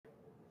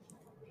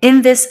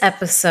In this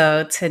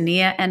episode,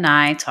 Tynia and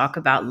I talk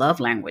about love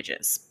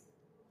languages.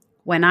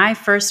 When I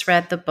first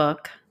read the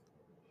book,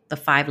 The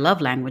Five Love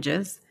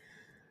Languages,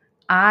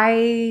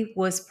 I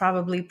was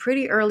probably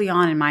pretty early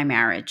on in my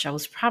marriage. I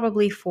was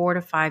probably 4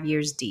 to 5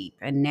 years deep,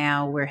 and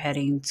now we're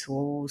heading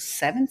to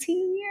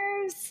 17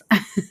 years.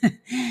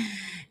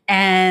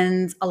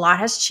 And a lot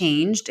has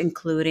changed,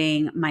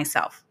 including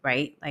myself,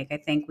 right? Like, I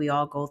think we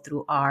all go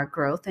through our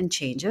growth and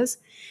changes.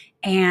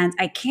 And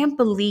I can't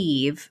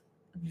believe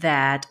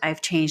that I've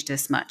changed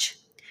this much.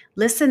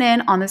 Listen in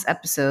on this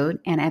episode,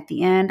 and at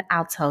the end,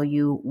 I'll tell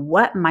you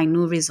what my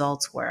new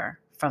results were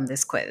from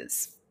this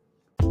quiz.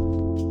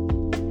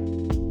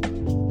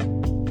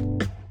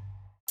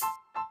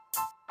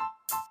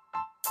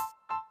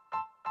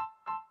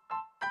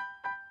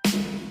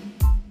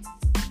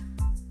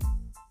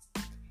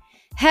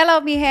 Hello,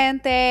 mi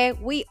gente.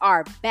 We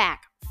are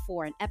back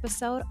for an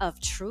episode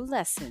of True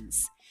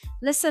Lessons.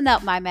 Listen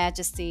up, my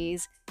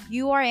majesties.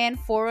 You are in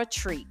for a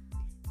treat.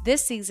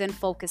 This season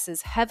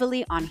focuses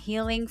heavily on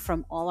healing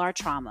from all our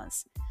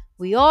traumas.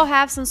 We all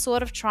have some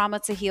sort of trauma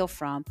to heal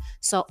from,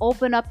 so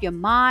open up your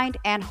mind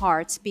and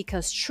hearts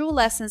because True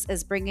Lessons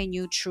is bringing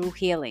you true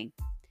healing.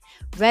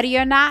 Ready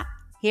or not,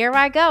 here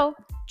I go.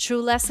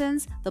 True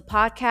Lessons, the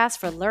podcast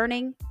for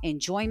learning,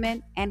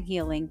 enjoyment, and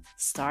healing,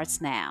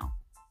 starts now.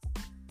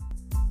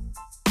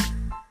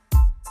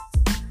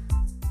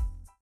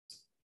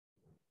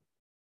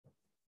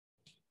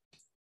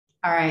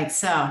 All right,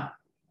 so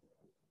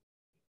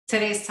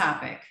today's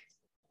topic.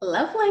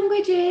 Love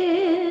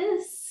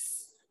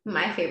languages.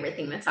 My favorite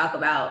thing to talk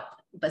about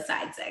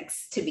besides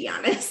sex, to be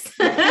honest.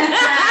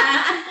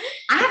 I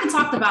haven't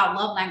talked about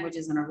love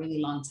languages in a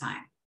really long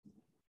time.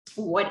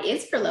 What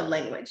is your love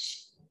language?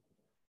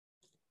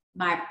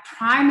 The last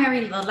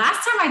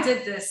time I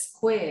did this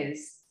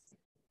quiz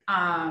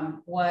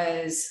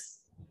was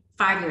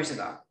 5 years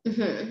ago.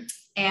 Mm-hmm.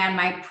 And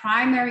my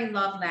primary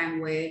love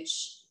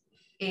language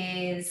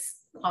is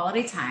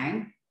quality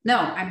time. No,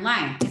 I'm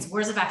lying. It's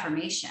words of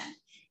affirmation.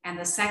 And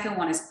the second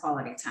one is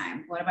quality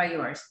time. What about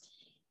yours?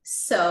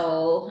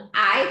 So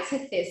I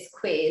took this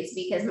quiz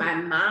because my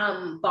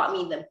mom bought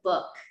me the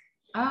book.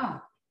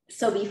 Oh.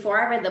 So before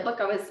I read the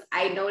book,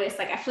 I noticed,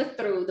 like, I flipped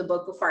through the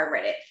book before I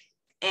read it.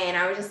 And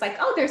I was just like,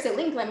 oh, there's a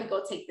link. Let me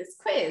go take this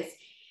quiz.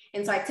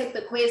 And so I took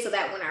the quiz so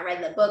that when I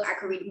read the book, I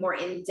could read more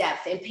in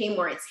depth and pay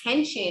more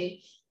attention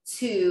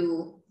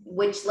to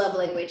which love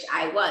language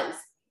I was.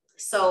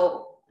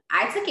 So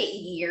I took it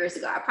years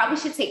ago. I probably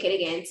should take it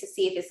again to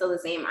see if it's still the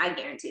same. I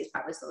guarantee it's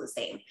probably still the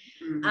same.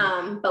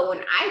 Mm-hmm. But when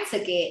I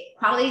took it,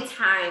 quality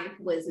time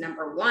was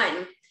number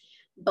one,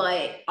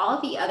 but all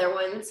the other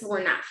ones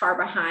were not far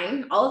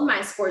behind. All of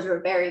my scores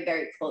were very,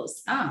 very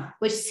close,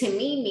 which to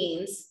me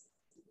means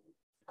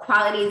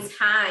quality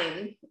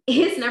time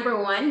is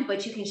number one,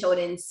 but you can show it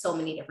in so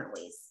many different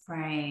ways.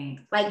 Right.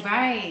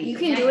 You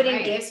can do it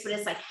in gifts, but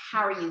it's like,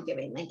 how are you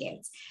giving the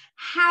gifts?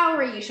 How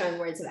are you showing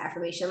words of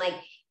affirmation? Like,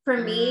 for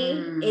me,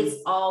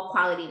 it's all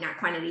quality, not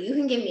quantity. You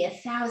can give me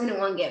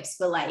 1,001 gifts,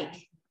 but like,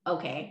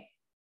 okay.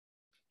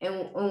 And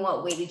in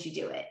what way did you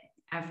do it?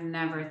 I've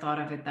never thought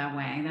of it that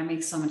way. That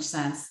makes so much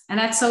sense. And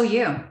that's so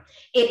you.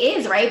 It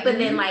is, right? But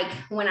then, like,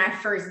 when I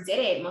first did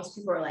it, most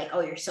people were like, oh,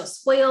 you're so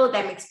spoiled.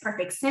 That makes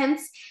perfect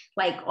sense.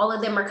 Like, all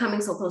of them are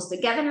coming so close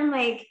together. And I'm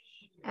like,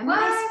 am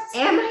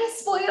I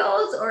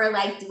spoiled? Or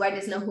like, do I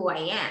just know who I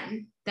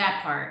am?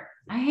 That part.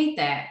 I hate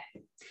that.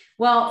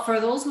 Well, for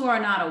those who are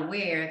not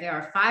aware, there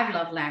are 5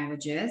 love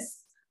languages.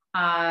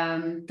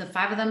 The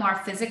 5 of them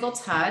are physical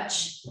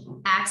touch,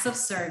 acts of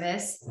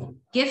service,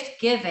 gift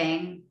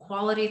giving,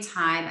 quality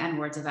time, and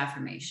words of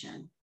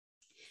affirmation.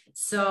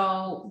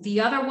 So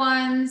the other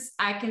ones,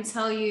 I can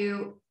tell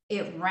you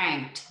it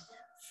ranked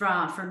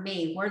for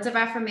me: words of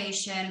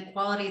affirmation,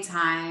 quality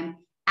time,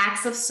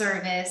 acts of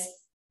service,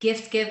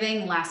 gift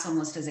giving. Last one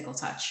was physical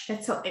touch.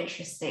 That's so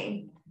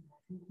interesting.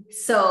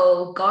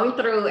 So going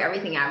through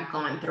everything I've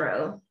gone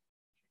through,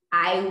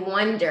 I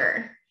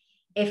wonder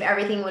if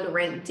everything would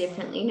rank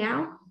differently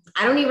now.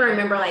 I don't even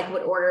remember like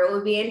what order it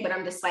would be in, but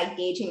I'm just like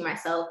gauging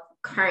myself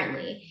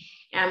currently.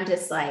 And I'm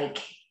just like,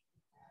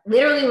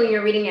 literally when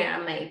you're reading it,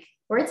 I'm like,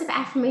 words of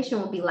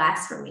affirmation will be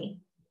last for me.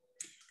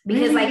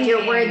 Because like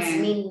your words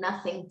mean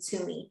nothing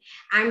to me.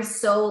 I'm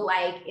so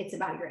like, it's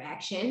about your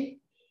action.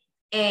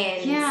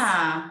 And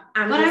yeah,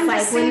 I'm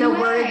like, when the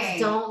words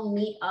don't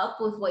meet up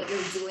with what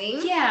you're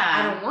doing,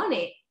 I don't want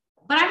it.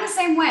 But I'm the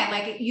same way.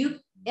 Like,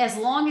 as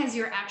long as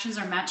your actions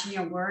are matching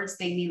your words,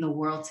 they mean the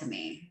world to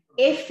me.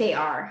 If they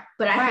are.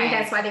 But I think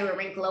that's why they were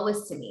ranked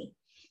lowest to me.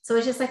 So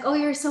it's just like, oh,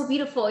 you're so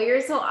beautiful.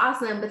 You're so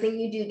awesome. But then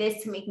you do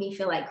this to make me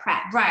feel like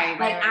crap. Right.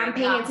 Like, I'm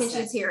paying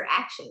attention to your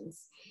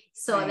actions.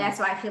 So that's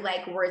why I feel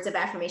like words of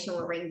affirmation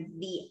will rank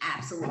the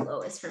absolute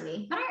lowest for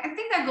me. But I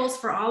think that goes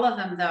for all of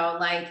them, though.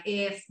 Like,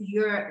 if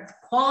your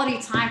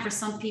quality time for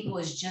some people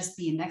is just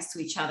being next to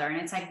each other,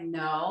 and it's like,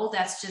 no,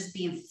 that's just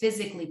being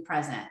physically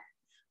present.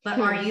 But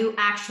are you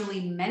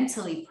actually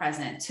mentally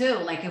present too?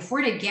 Like, if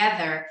we're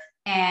together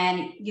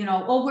and,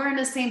 we're in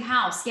the same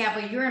house. Yeah,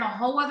 but you're in a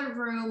whole other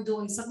room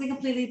doing something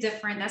completely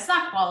different. That's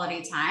not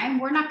quality time.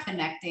 We're not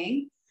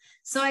connecting.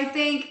 So I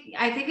think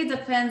it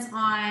depends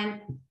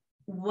on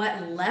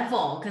what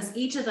level, because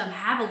each of them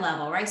have a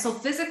level, right? So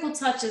physical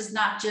touch is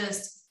not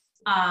just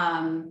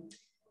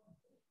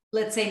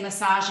let's say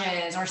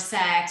massages or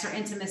sex or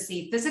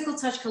intimacy. Physical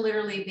touch could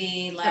literally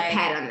be like a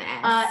pat on the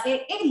ass.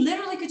 It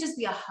literally could just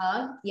be a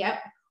hug. Yep.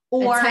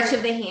 Or a touch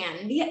of the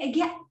hand.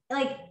 Yeah,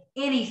 like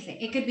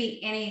anything. It could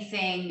be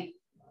anything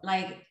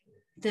like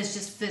that's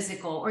just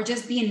physical, or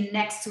just being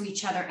next to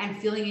each other and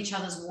feeling each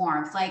other's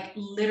warmth. Like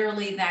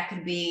literally that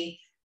could be,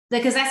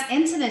 because that's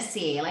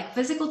intimacy. Like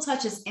physical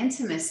touch is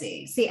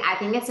intimacy. See, I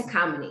think it's a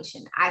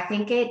combination. I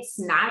think it's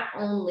not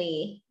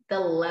only the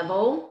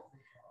level,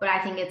 but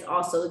I think it's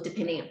also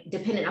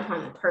dependent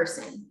upon the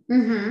person.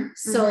 Mm-hmm.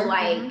 So Mm-hmm.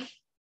 like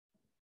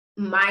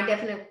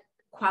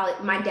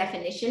my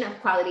definition of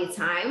quality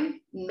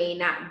time may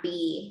not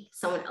be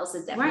someone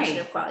else's definition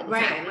of quality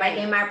time. Like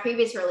in my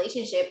previous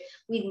relationship,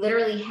 we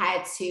literally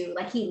had to,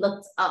 like, he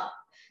looked up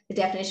the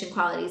definition of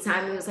quality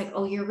time and was like,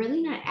 oh, you're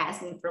really not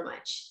asking for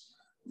much,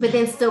 but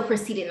then still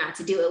proceeded not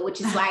to do it,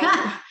 which is like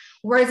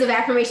words of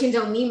affirmation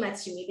don't mean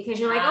much to me, because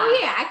you're like, oh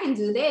yeah, I can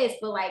do this,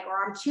 but like,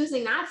 or I'm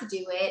choosing not to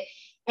do it.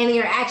 And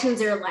your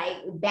actions are like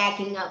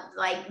backing up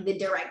like the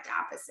direct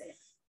opposite.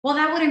 Well,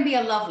 that wouldn't be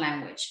a love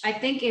language. I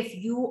think if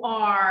you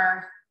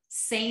are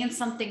saying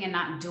something and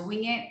not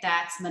doing it,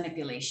 that's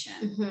manipulation.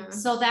 Mm-hmm.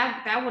 So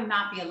that would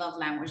not be a love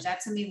language. That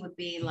to me would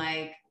be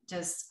like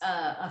just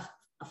a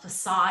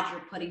facade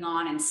you're putting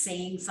on and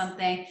saying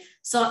something.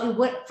 So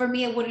for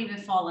me, it wouldn't even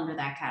fall under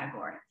that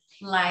category.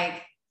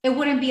 Like, it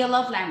wouldn't be a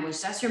love language.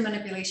 That's your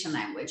manipulation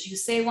language. You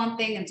say one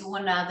thing and do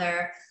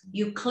another.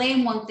 You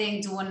claim one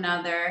thing, do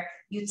another.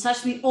 You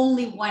touch me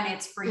only when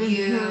it's for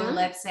you,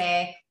 let's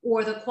say.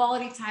 Or the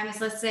quality time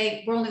is, let's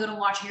say, we're only going to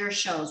watch your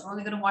shows. We're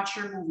only going to watch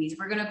your movies.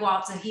 We're going to go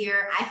out to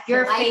hear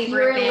your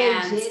favorite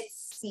bands. Legit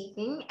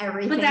speaking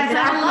everything. But that's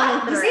not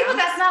love. See, but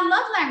that's not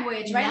love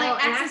language, right? No,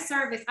 like acts of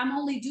service. I'm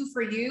only do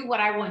for you what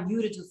I want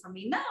you to do for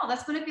me. No,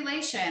 that's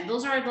manipulation.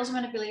 Those are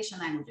manipulation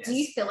languages. Do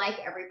you feel like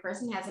every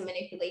person has a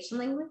manipulation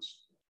language?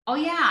 Oh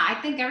yeah, I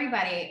think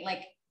everybody,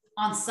 like,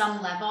 on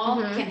some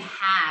level can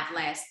have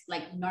less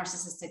like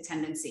narcissistic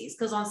tendencies,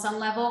 because on some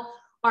level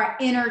our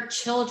inner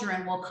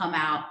children will come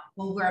out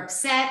when we're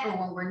upset or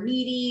when we're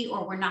needy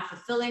or we're not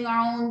fulfilling our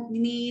own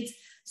needs.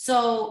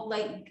 So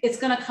like it's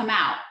going to come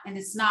out, and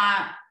it's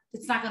not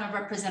going to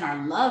represent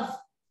our love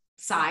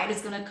side.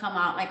 It's going to come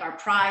out like our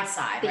pride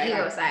side, the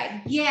ego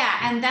side. Yeah.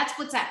 And that's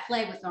what's at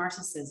play with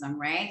narcissism,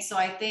 right? So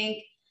I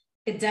think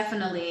it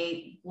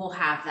definitely will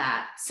have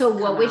that. So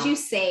what would you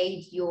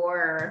say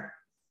your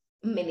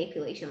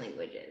manipulation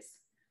language is?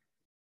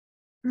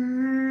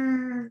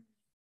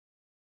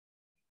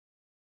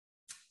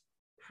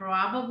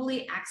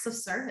 Probably acts of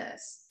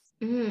service.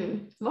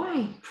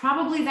 Why?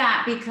 Probably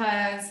that,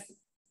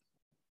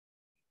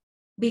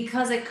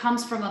 because it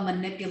comes from a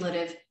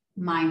manipulative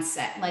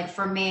mindset. Like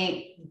for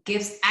me,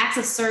 acts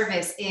of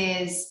service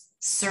is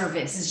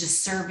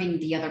just serving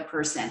the other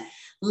person.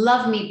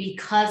 Love me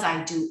because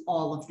I do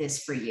all of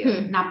this for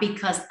you, not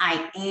because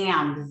I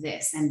am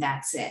this and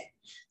that's it.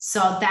 So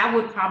that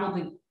would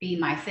probably be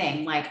my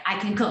thing. Like, I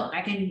can cook,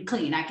 I can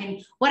clean, I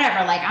can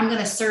whatever. Like, I'm going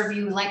to serve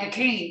you like a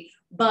king,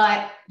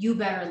 but you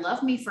better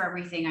love me for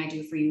everything I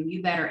do for you.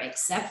 You better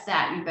accept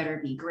that. You better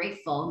be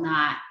grateful,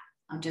 not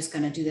I'm just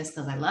going to do this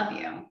because I love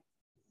you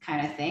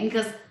kind of thing.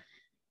 Because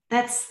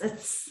I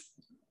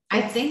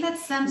think that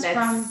stems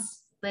from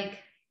like,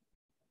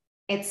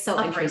 it's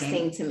so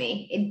interesting to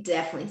me. It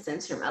definitely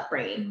stems from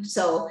upbringing.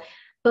 So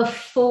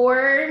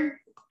before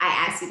I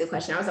asked you the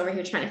question, I was over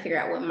here trying to figure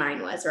out what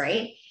mine was,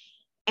 right?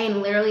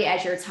 And literally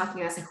as you're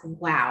talking, I was like,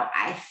 wow,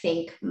 I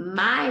think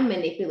my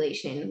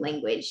manipulation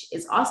language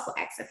is also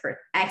acts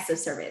of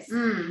service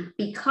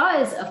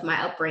because of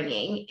my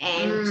upbringing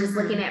and just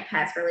looking at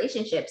past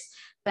relationships.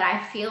 But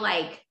I feel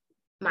like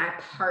my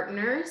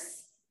partners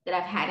that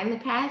I've had in the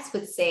past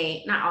would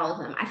say, not all of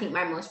them, I think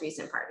my most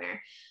recent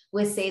partner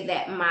would say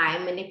that my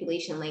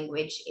manipulation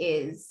language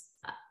is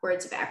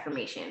words of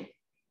affirmation.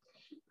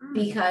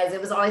 Because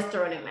it was always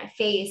thrown in my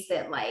face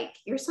that like,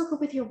 you're so good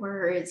with your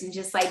words, and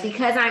just like,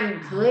 because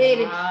I'm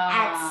good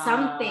at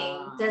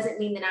something doesn't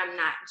mean that I'm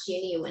not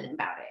genuine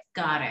about it.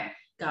 Got it.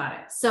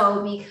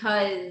 So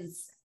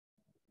because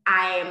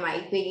I am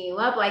like bigging you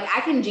up, like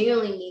I can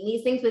genuinely mean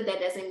these things, but that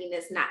doesn't mean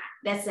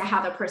that's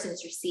how the person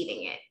is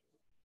receiving it.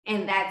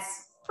 And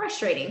that's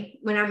frustrating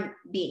when I'm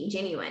being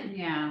genuine.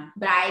 Yeah.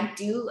 But I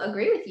do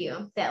agree with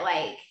you that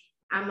like,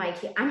 I'm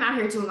out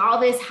here doing all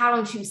this. How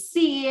don't you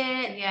see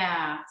it?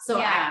 Yeah. So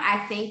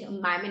I think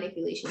my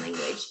manipulation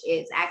language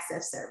is acts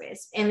of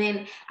service. And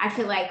then I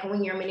feel like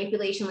when your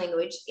manipulation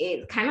language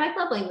is kind of like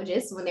love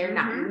languages, when they're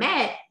not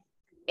met,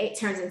 it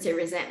turns into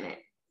resentment.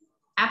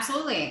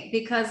 Absolutely.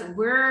 Because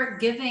we're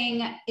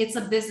giving, it's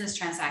a business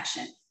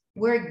transaction.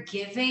 We're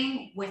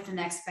giving with an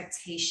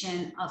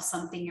expectation of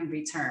something in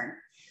return,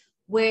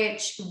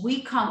 which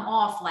we come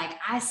off like,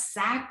 I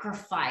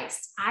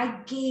sacrificed,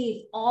 I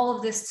gave all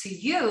of this to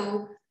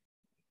you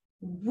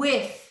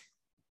with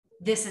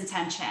this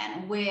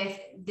intention, with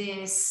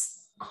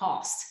this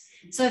cost.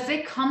 So if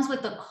it comes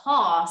with the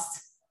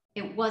cost,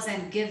 it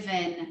wasn't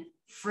given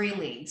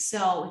freely.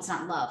 So it's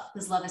not love,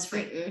 because love is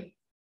free.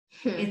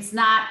 It's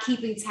not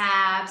keeping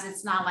tabs.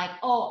 It's not like,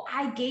 oh,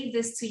 I gave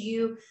this to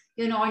you,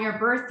 you know, on your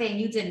birthday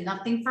and you did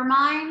nothing for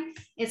mine.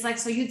 It's like,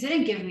 so you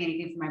didn't give me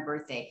anything for my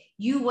birthday.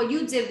 What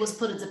you did was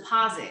put a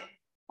deposit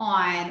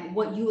on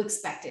what you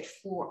expected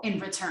for in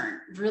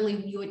return.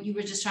 Really, you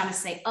were just trying to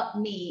say up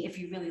me if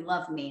you really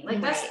love me. Like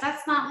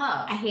that's not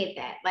love. I hate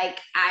that. Like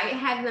I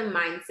have the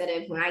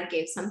mindset of when I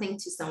give something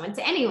to someone,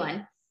 to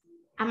anyone,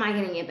 I'm not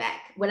getting it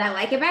back. Would I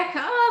like it back?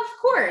 Oh,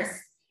 of course.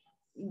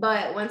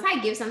 But once I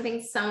give something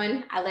to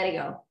someone, I let it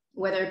go,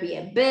 whether it be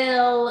a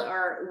bill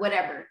or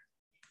whatever.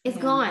 It's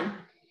gone.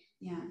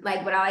 Yeah.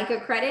 Like, would I like a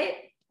credit?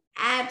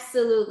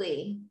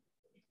 Absolutely.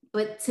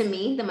 But to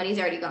me, the money's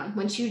already gone.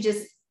 Once you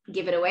just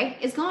give it away,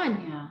 it's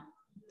gone. Yeah.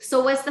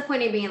 So what's the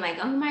point of being like,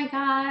 oh my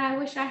God, I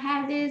wish I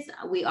had this?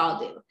 We all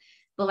do.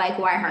 But like,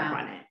 why harp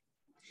on it?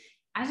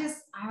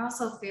 I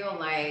also feel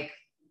like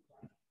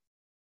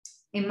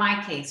in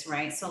my case,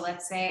 right? So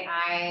let's say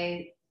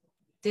I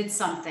did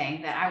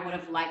something that I would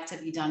have liked to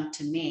be done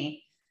to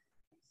me.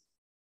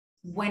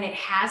 When it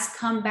has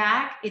come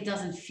back, it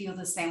doesn't feel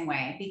the same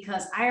way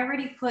because I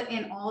already put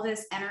in all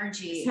this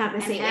energy. It's not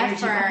the same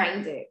energy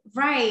behind it.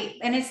 Right.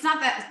 And it's not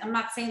that, I'm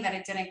not saying that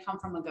it didn't come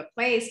from a good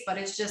place, but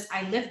it's just,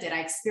 I lived it,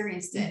 I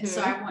experienced it.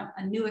 So I want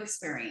a new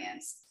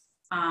experience.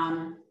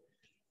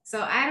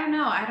 So I don't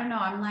know.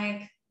 I'm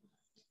like,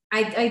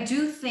 I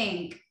do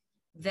think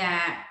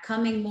that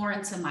coming more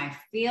into my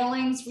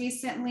feelings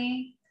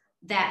recently,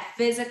 that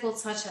physical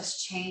touch has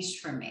changed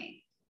for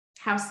me.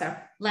 How so?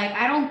 Like,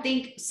 I don't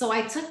think, so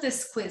I took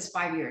this quiz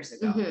 5 years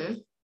ago,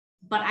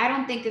 but I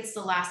don't think it's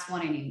the last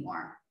one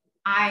anymore.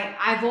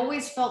 I've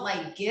always felt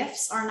like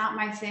gifts are not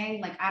my thing.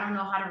 Like, I don't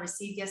know how to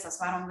receive gifts. That's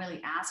why I don't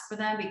really ask for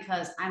them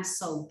because I'm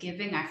so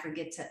giving. I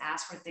forget to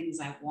ask for things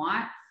I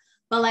want.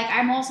 But like,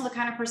 I'm also the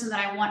kind of person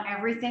that I want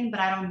everything, but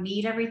I don't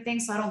need everything.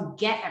 So I don't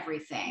get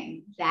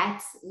everything.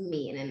 That's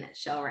me in a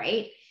nutshell,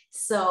 right?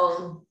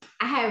 So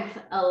I have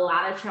a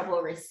lot of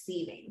trouble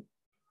receiving.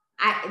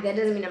 That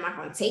doesn't mean I'm not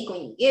going to take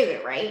when you give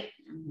it, right?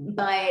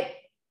 But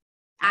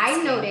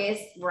I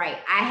noticed, right,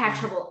 I have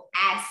trouble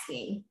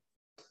asking.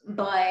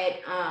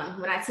 But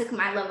when I took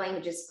my love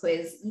languages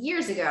quiz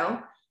years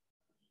ago,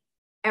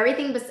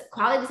 everything but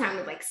quality time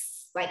was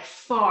like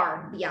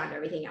far beyond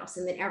everything else.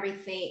 And then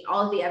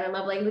all of the other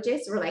love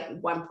languages were like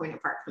 1 point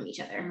apart from each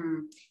other.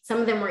 Some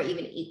of them were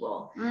even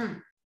equal.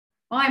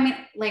 Well, I mean,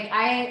 like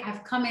I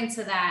have come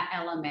into that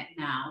element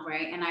now,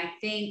 right? And I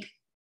think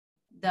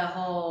the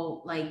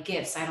whole like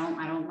gifts, I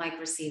don't like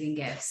receiving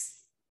gifts.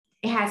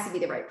 It has to be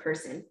the right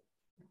person.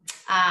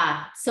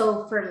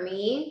 So for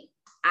me,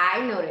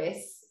 I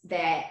notice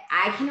that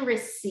I can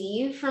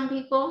receive from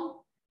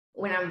people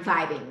when I'm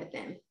vibing with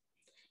them.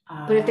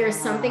 But if there's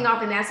something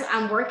off, and that's what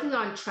I'm working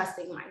on,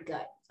 trusting my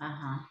gut.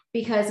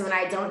 Because when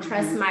I don't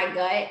trust my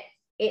gut,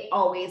 it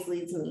always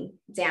leads me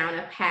down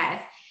a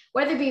path.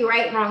 Whether it be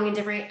right, wrong, and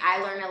different,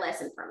 I learn a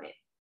lesson from it.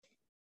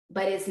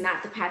 But it's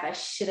not the path I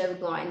should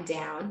have gone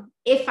down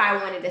if I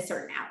wanted a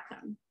certain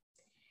outcome.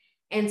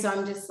 And so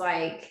I'm just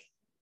like,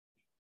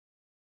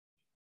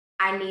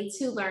 I need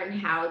to learn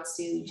how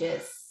to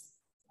just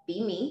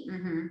be me,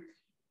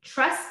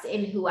 trust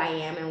in who I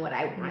am and what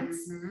I want,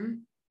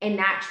 and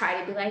not try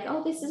to be like,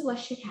 oh, this is what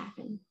should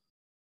happen.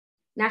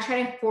 Not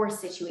try to force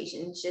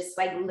situations, just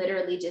like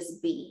literally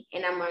just be.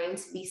 And I'm learning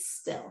to be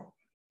still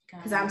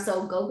because I'm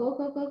so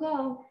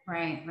go.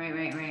 Right.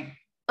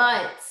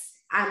 But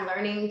I'm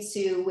learning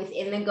to,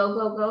 within the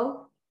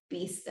go,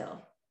 be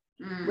still,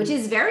 which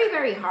is very,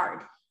 very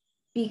hard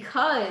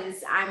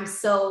because I'm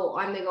so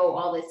on the go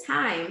all the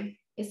time.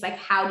 It's like,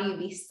 how do you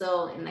be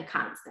still in the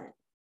constant?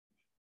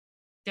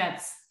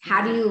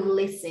 How do you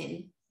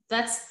listen?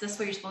 That's what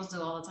you're supposed to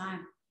do all the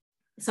time.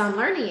 So I'm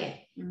learning it.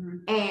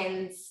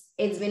 And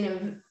it's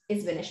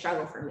been a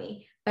struggle for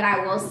me. But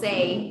I will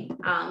say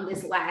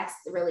this last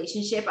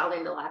relationship, I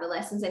learned a lot of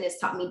lessons and it's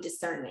taught me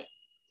discernment.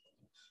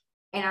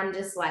 And I'm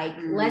just like,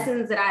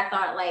 lessons that I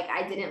thought like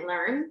I didn't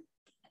learn,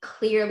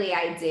 clearly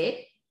I did.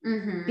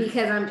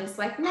 Because I'm just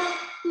like, no.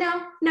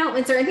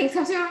 When certain things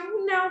come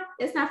through, no,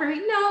 it's not for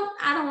me. No,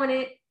 I don't want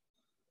it.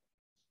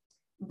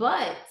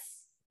 But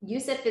you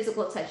said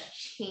physical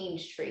touch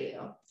changed for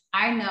you.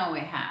 I know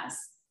it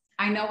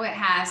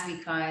has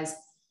because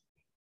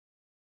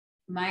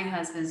my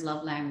husband's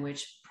love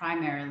language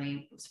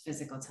primarily was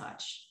physical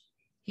touch.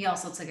 He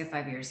also took it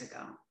 5 years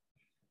ago,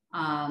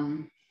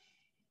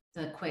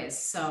 the quiz.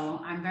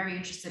 So I'm very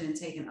interested in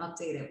taking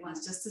updated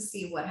ones just to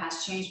see what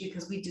has changed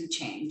because we do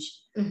change.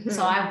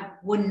 So I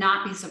would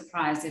not be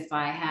surprised if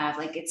I have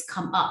like it's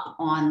come up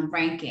on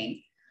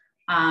ranking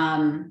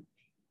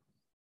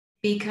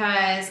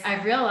because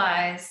I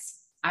realized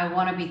I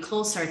want to be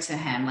closer to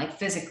him, like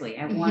physically.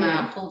 I want to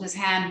hold his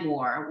hand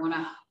more. I want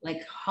to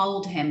like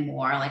hold him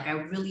more. Like I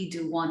really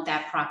do want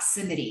that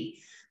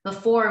proximity.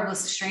 Before it was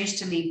strange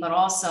to me, but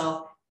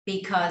also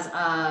because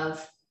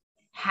of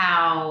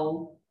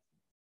how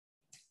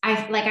I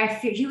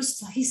feel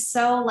he's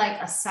so like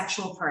a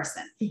sexual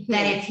person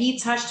that if he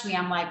touched me,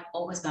 I'm like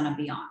always gonna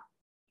be on.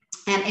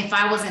 And if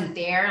I wasn't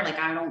there, like,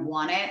 I don't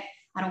want it.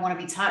 I don't want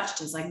to be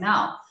touched. It's like,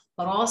 no.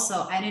 But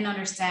also, I didn't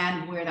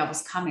understand where that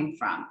was coming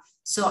from.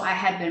 So I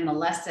had been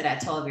molested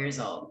at 12 years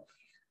old.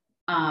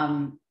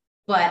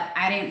 But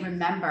I didn't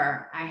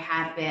remember I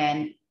had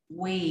been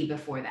way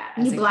before that.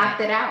 You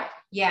blocked it out.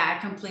 Yeah, I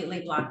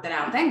completely blocked it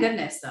out. Thank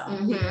goodness,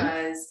 though,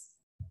 because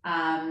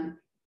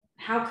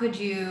how could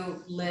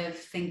you live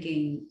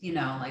thinking, you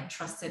know, like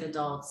trusted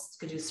adults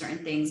could do certain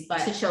things, but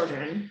to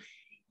children.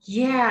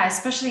 Yeah,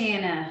 especially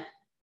in a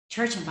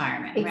church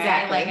environment,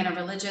 exactly. Right? Like in a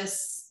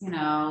religious, you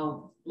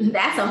know.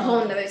 That's a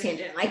whole nother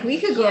tangent. Like we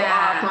could go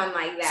off on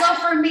like that.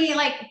 So for me,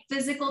 like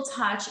physical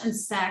touch and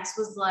sex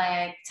was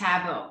like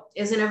taboo.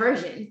 Is an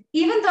aversion.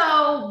 Even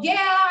though,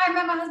 I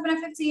met my husband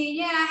at 15.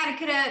 Yeah, I had a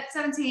kid at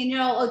 17. You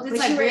know, it's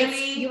like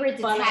you were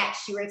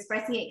detached. You were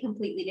expressing it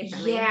completely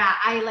differently. Yeah,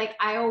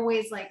 I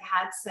always like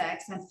had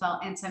sex and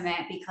felt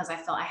intimate because I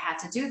felt I had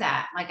to do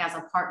that, like as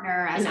a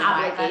partner, as an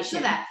obligation.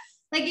 To that.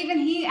 Like even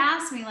he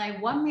asked me, like,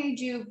 what made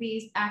you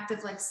be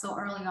active like so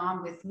early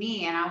on with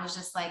me? And I was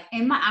just like,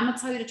 I'm gonna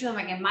tell you the truth.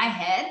 Like in my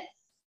head,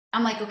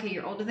 I'm like, okay,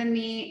 you're older than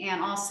me,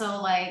 and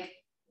also like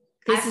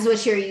this is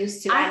what you're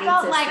used to. I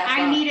felt like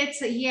I needed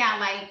to,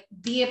 like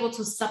be able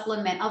to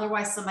supplement.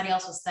 Otherwise, somebody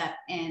else will step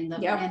in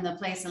the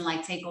place and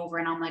like take over.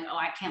 And I'm like, oh,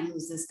 I can't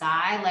lose this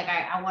guy. Like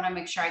I want to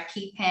make sure I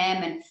keep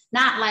him and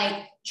not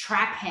like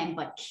trap him,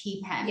 but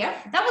keep him.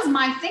 Yep. That was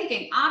my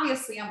thinking.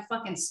 Obviously, I'm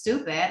fucking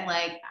stupid.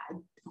 Like,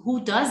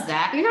 who does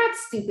that? You're not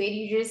stupid.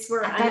 You just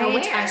were unaware.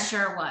 Age, I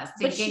sure was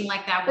thinking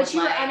like that. But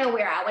you were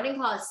unaware. I wouldn't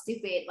call it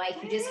stupid.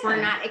 Like you just were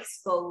not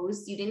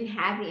exposed. You didn't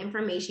have the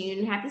information. You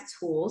didn't have the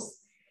tools.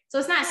 So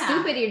it's not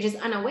stupid. You're just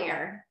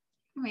unaware.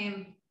 I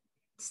mean,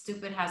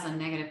 stupid has a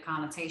negative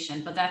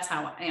connotation, but that's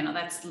how,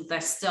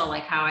 that's still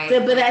like how I.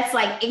 But that's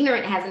like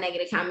ignorant has a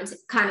negative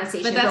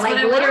connotation. But that's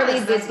like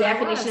literally the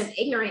definition of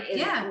ignorant is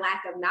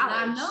lack of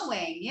knowledge. Not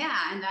knowing.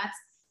 Yeah. And that's,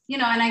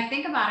 and I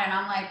think about it and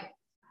I'm like,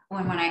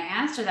 when I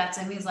answer that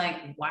to him, he's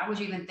like, why would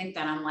you even think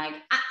that? I'm like,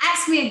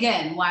 ask me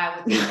again why I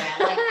would think that.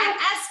 Like,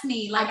 ask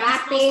me. Like, I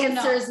got the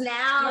answers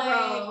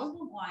now.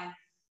 Like,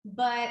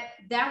 but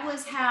that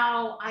was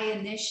how I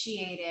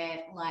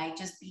initiated, like,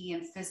 just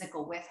being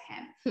physical with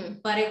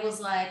him. But it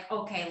was like,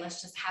 okay,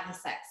 let's just have the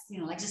sex,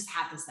 like just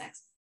have the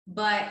sex.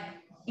 But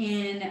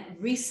in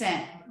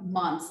recent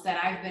months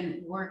that I've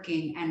been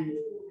working and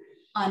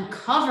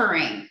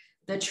uncovering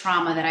the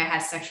trauma that I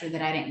had sexually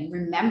that I didn't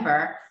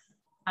remember,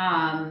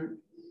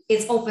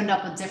 it's opened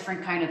up a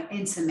different kind of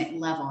intimate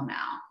level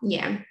now.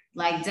 Yeah.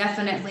 Like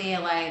definitely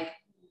like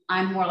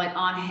I'm more like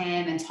on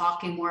him and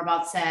talking more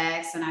about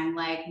sex and I'm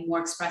like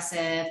more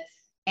expressive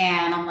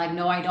and I'm like,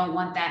 no, I don't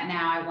want that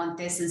now. I want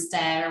this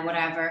instead or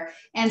whatever.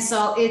 And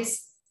so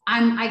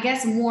I'm, I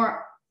guess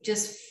more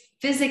just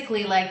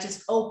physically like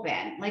just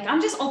open. Like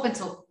I'm just open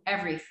to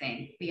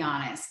everything, to be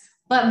honest.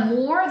 But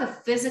more the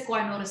physical,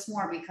 I noticed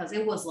more because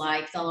it was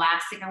like the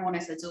last thing I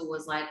wanted to do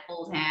was like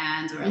hold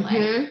hands or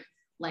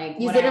like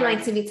you whatever. Didn't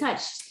like to be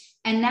touched.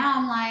 And now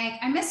I'm like,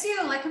 I miss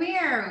you. Like, come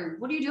here.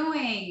 What are you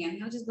doing? And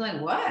he'll just be like,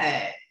 what?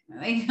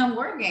 Like, I'm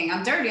working.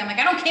 I'm dirty. I'm like,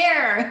 I don't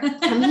care.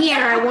 Come here.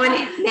 I want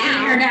it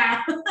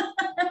now.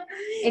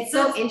 It's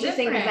so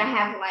interesting because I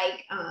have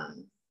like,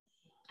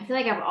 I feel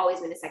like I've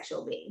always been a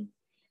sexual being.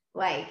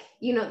 Like,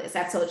 this,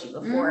 I've told you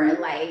before,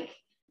 like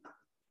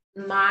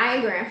my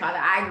grandfather,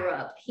 I grew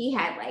up, he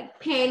had like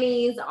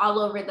panties all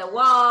over the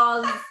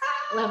walls.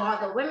 Love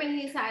all the women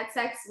he's had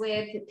sex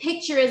with, the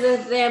pictures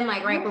of them,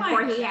 like right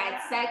before he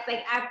had sex.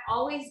 Like I've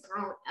always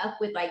grown up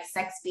with like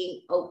sex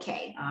being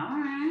okay. All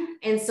right.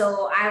 And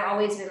so I've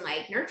always been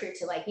like nurtured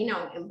to like,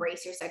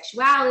 embrace your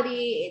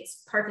sexuality.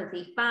 It's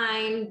perfectly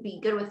fine. Be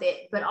good with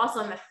it. But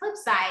also on the flip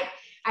side,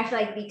 I feel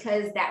like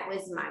because that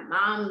was my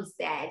mom's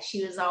dad,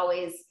 she was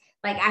always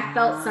like, I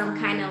felt some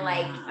kind of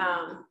like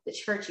the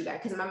church you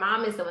got, because my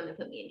mom is the one that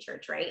put me in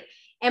church, right?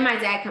 And my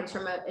dad comes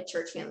from a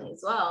church family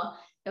as well.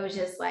 It was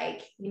just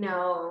like,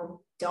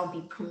 don't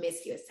be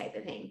promiscuous type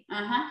of thing.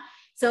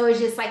 So it was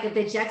just like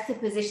the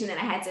juxtaposition that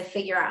I had to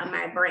figure out in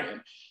my brain.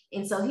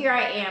 And so here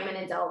I am, an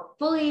adult,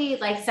 fully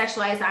like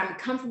sexualized. I'm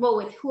comfortable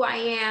with who I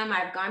am.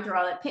 I've gone through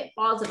all the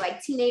pitfalls of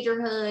like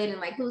teenagerhood and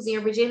like losing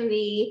your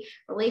virginity,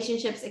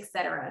 relationships,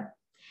 etc.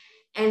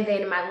 And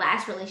then my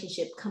last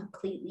relationship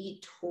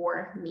completely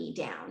tore me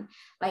down.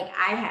 Like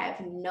I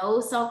have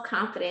no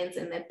self-confidence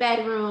in the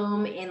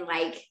bedroom and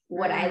like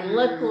what I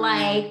look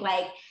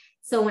like.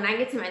 So when I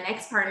get to my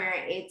next partner,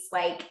 it's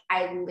like,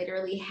 I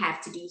literally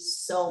have to do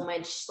so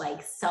much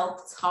like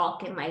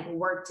self-talk and like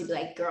work to be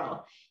like,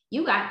 girl,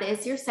 you got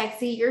this. You're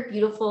sexy. You're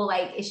beautiful.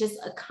 Like, it's just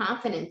a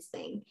confidence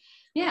thing.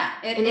 Yeah.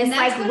 And it's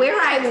like where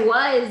I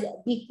was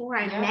before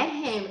I met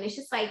him. And it's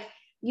just like,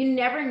 you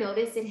never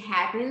notice it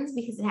happens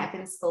because it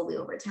happens slowly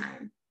over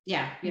time.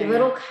 The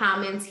little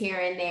comments here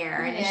and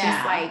there. And it's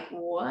just like,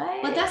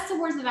 what? But that's the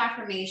words of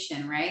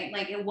affirmation, right?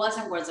 Like it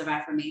wasn't words of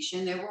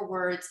affirmation. They were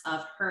words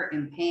of hurt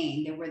and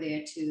pain. They were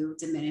there to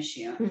diminish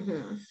you.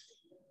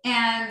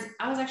 And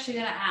I was actually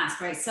going to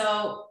ask, right?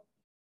 So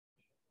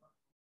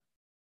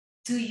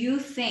do you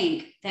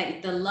think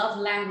that the love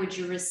language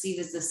you receive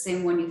is the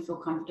same one you feel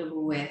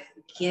comfortable with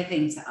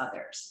giving to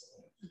others?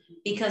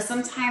 Because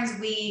sometimes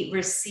we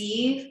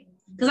receive,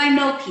 because I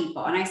know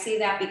people, and I say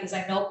that because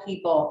I know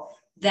people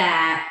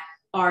that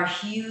are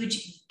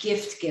huge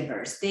gift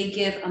givers. They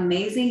give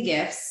amazing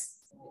gifts,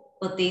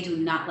 but they do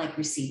not like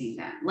receiving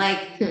them. Like,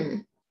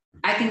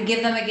 I can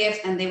give them a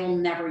gift and they will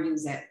never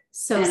use it.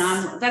 So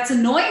that's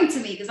annoying to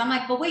me because I'm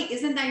like, but wait,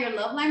 isn't that your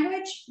love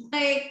language?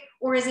 Like,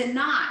 or is it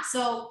not?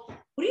 So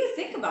what do you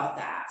think about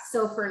that?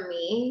 So for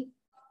me,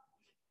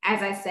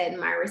 as I said,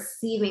 my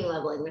receiving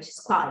love language is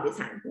quality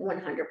time,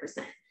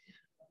 100%.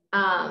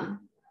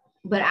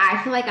 But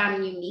I feel like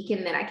I'm unique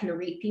in that I can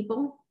read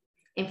people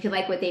and feel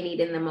like what they need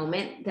in the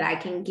moment, that I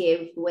can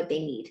give what they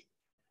need.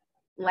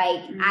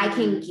 Like I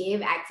can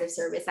give acts of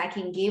service. I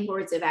can give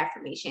words of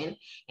affirmation.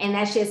 And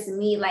that's just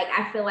me. Like,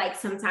 I feel like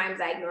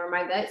sometimes I ignore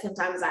my gut.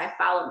 Sometimes I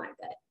follow my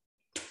gut.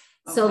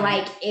 Okay. So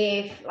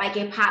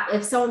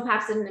if someone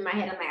pops it into my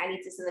head, I'm like, I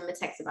need to send them a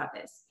text about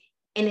this.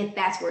 And if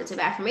that's words of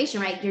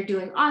affirmation, right? You're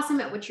doing awesome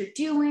at what you're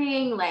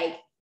doing. Like,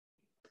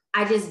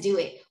 I just do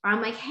it. Or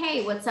I'm like,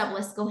 hey, what's up?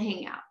 Let's go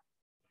hang out.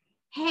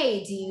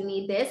 Hey, do you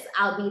need this?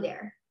 I'll be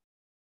there.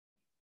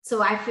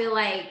 So I feel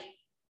like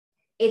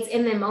it's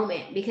in the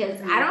moment,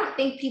 because I don't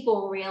think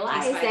people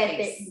realize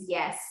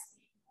that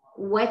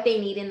what they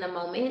need in the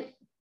moment.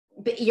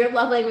 But your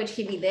love language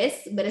can be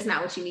this, but it's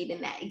not what you need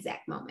in that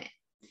exact moment.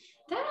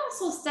 That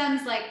also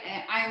stems, like,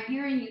 I'm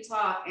hearing you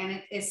talk,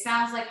 and it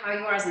sounds like how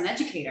you are as an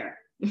educator.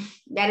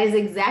 That is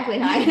exactly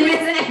how I am as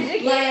an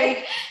educator.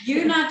 Like,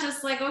 you're not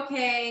just like,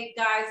 okay,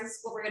 guys, this is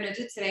what we're going to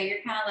do today.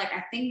 You're kind of like,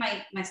 I think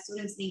my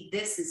students need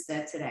this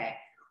instead today.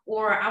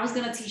 Or I was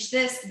going to teach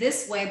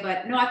this way,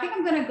 but no, I think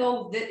I'm going to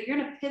go, you're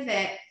going to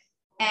pivot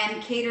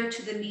and cater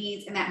to the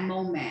needs in that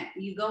moment.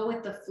 You go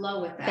with the flow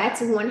with that.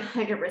 That's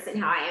 100%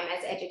 how I am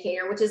as an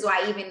educator, which is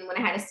why even when I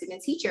had a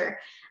student teacher,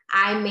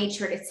 I made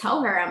sure to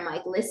tell her, I'm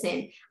like,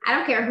 listen, I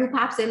don't care who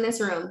pops in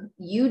this room.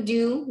 You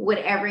do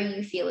whatever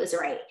you feel is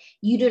right.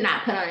 You do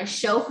not put on a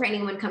show for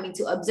anyone coming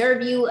to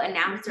observe you,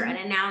 announced or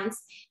unannounced,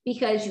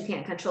 because you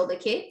can't control the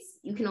kids.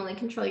 You can only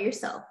control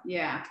yourself.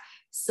 Yeah.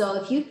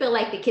 So if you feel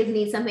like the kids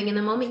need something in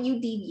the moment,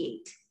 you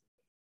deviate,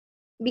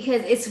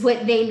 because it's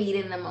what they need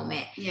in the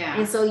moment. Yeah.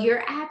 And so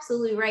you're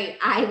absolutely right.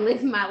 I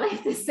live my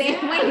life the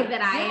same way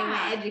that I am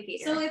an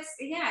educator. So it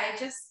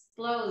just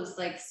flows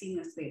like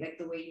seamlessly, like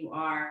the way you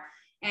are.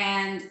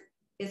 And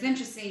it's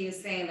interesting you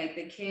say like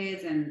the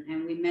kids, and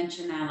we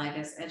mentioned that like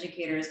as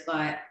educators,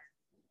 but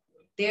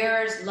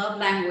there's love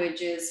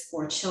languages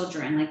for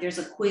children. Like there's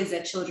a quiz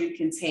that children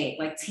can take,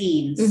 like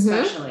teens,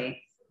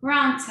 especially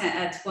around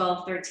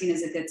 12, 13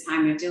 is a good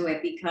time to do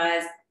it,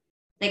 because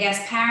like as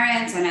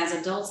parents and as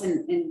adults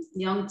in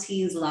young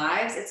teens'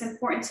 lives, it's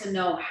important to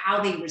know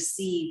how they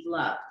receive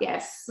love.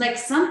 Yes. Like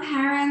some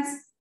parents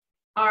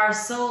are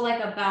so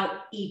like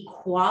about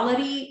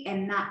equality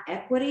and not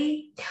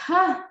equity.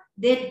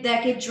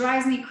 That it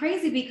drives me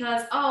crazy,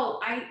 because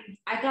I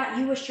got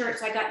you a shirt,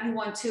 so I got you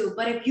one too.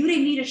 But if you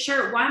didn't need a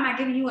shirt, why am I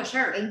giving you a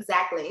shirt?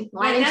 Exactly.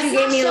 Why didn't you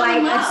give me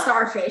like a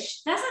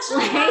starfish? That's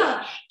not showing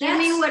love. Give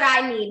me what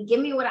I need. Give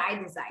me what I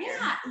desire.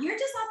 Yeah, you're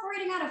just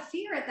operating out of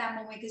fear at that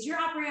moment, because you're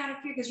operating out of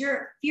fear because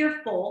you're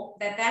fearful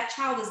that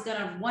child is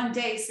gonna one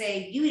day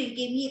say, you didn't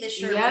give me the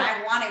shirt when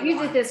I wanted you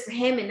did this for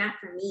him and not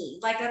for me.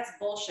 Like, that's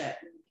bullshit.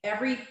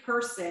 Every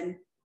person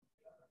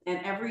and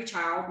every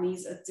child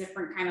needs a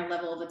different kind of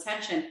level of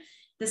attention.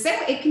 The same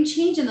way, it can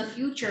change in the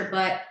future,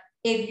 but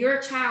if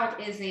your child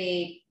is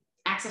a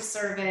acts of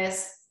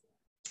service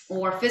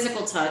or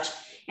physical touch,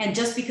 and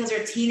just because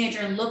they're a teenager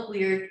and look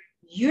weird,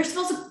 you're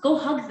supposed to go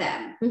hug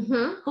them.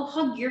 Go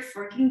hug your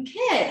freaking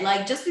kid.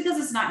 Like, just because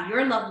it's not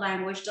your love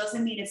language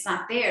doesn't mean it's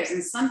not theirs.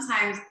 And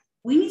sometimes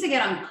we need to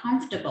get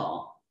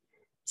uncomfortable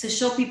to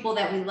show people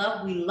that we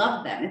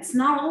love them. It's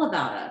not all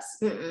about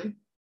us.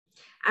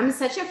 I'm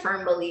such a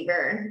firm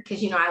believer,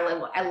 because,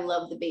 I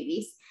love the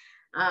babies.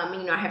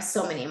 I have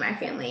so many in my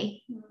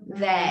family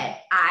that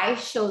I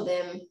show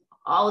them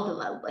all of the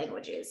love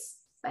languages,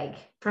 like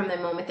from the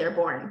moment they're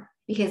born,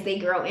 because they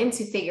grow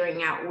into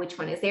figuring out which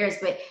one is theirs.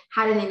 But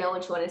how do they know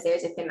which one is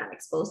theirs if they're not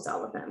exposed to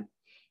all of them?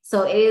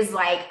 So it is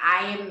like,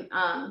 I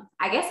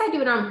guess I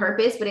do it on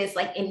purpose, but it's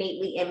like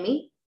innately in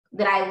me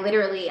that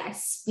I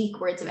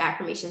speak words of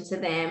affirmation to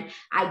them.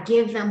 I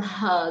give them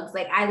hugs.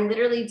 Like, I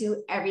literally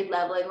do every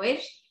love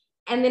language.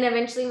 And then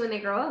eventually when they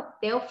grow up,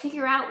 they'll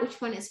figure out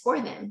which one is for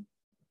them.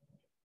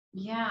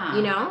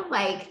 Yeah.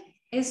 Like,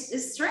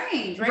 it's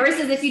strange, right?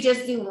 Versus if you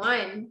just do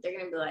one, they're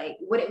going to be like,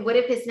 what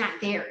if it's not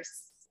theirs?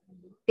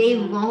 They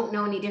won't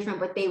know any different,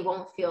 but they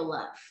won't feel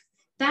love.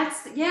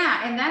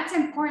 And that's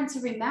important to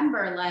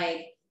remember.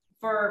 Like,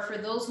 for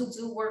those who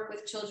do work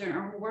with children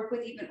or who work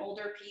with even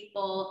older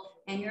people,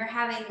 and you're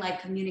having like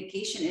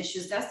communication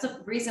issues, that's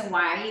the reason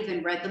why I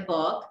even read the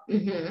book.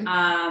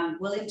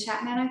 William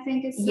Chapman, I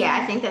think is.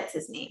 I think that's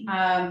his name.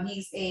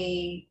 He's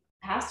a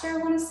pastor, I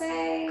want to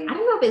say. I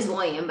don't know if it's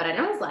William, but I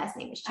know his last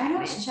name is Chapman. I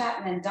know it's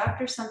Chapman,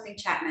 Dr. something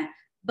Chapman.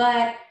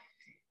 But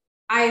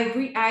I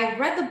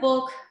read the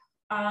book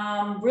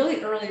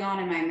really early on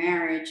in my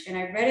marriage, and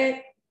I read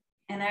it,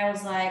 and I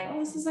was like, oh,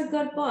 this is a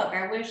good book.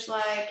 I wish,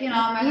 like, my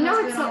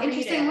husband it's so would read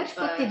interesting. it, Which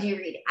book did you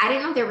read? I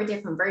didn't know there were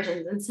different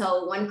versions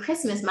until one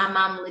Christmas, my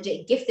mom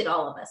legit gifted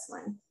all of us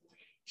one.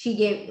 She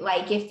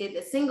gifted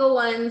the single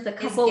ones, the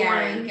couple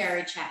ones.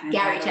 Gary Chapman.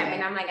 Gary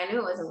Chapman. I'm like, I knew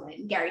it wasn't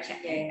one. Gary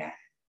Chapman. Yeah.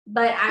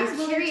 But I'm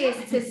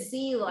curious to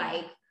see,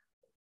 like,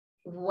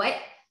 what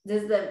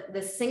does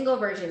the single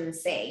version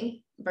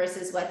say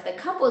versus what the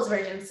couples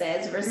version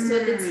says versus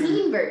what the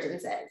teen version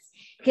says.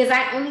 Because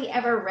I only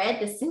ever read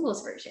the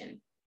singles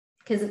version.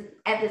 Because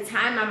at the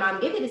time my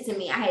mom gave it to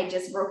me, I had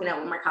just broken up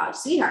with my college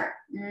sweetheart.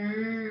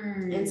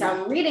 And so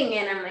I'm reading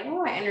it and I'm like,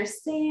 oh, I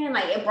understand.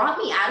 Like, it brought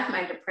me out of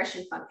my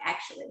depression funk,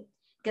 actually,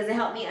 because it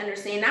helped me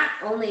understand not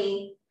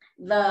only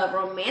the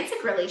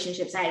romantic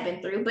relationships I had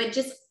been through, but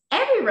just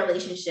every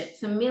relationship,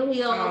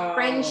 familial,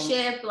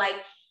 friendship. Like,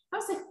 I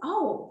was like,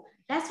 oh,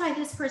 that's why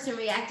this person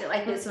reacted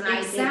like this when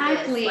I did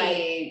this.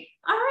 Like,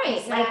 all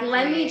right, like,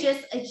 let me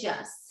just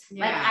adjust.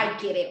 Yeah. Like, I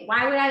get it.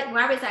 Why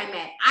was I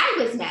mad? I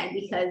was mad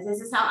because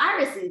this is how I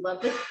receive love,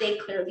 but they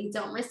clearly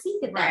don't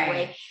receive it that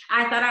way.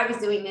 I thought I was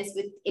doing this,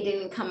 but it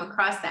didn't come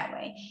across that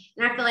way.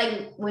 And I feel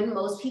like when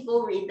most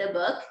people read the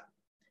book,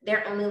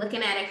 they're only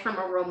looking at it from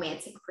a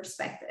romantic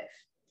perspective.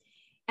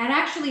 It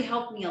actually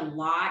helped me a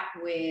lot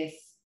with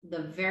the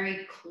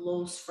very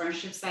close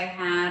friendships I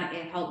had.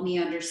 It helped me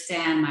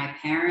understand my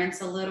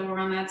parents a little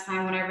around that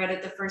time when I read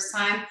it the first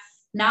time.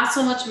 Not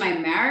so much my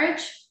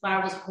marriage, but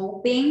I was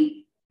hoping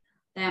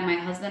that my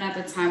husband at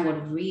the time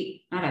would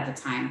read, not at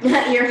the time.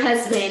 Your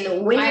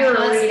husband, when you were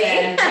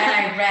reading. When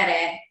I read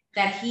it,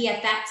 that he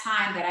at that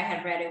time that I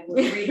had read it would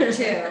read it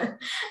too.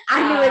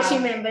 I knew what you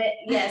meant, but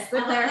yes,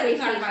 the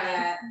clarification.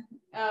 About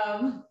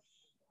that.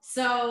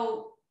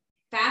 So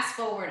fast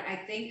forward, I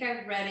think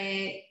I read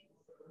it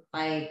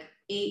like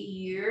 8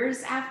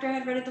 years after I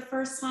had read it the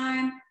first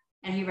time,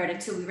 and he read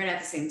it too. We read it at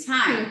the same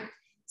time.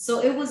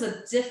 So it was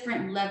a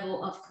different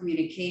level of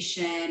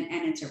communication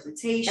and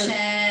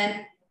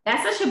interpretation.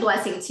 That's such a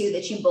blessing too,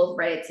 that you both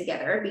read it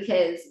together,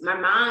 because my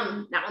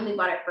mom not only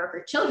bought it for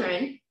her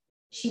children,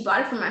 she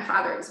bought it for my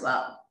father as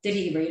well. Did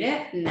he read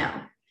it? No.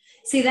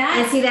 See,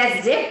 that's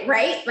different,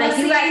 right? Like,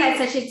 you guys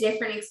had such a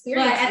different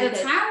experience. But at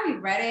the time we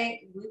read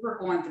it, we were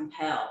going through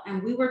hell,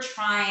 and we were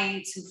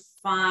trying to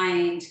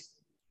find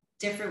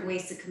different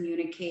ways to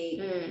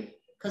communicate.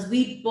 Because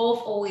we've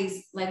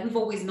always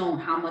known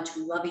how much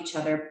we love each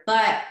other,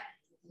 but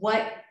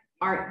what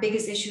our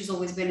biggest issue has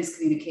always been is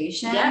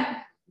communication.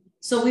 Yeah.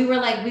 So we were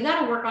like, we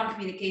got to work on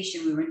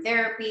communication. We were in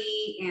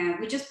therapy,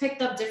 and we just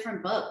picked up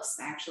different books,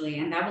 actually.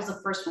 And that was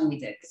the first one we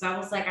did. Because I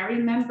was like, I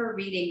remember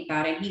reading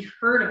about it. He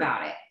heard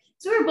about it.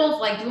 So we were both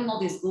like doing all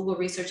these Google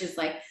researches,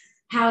 like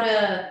how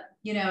to,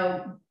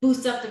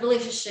 boost up the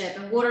relationship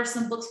and what are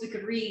some books we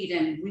could read.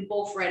 And we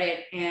both read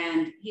it.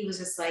 And he was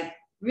just like,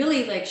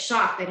 really like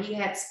shocked that he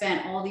had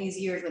spent all these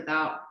years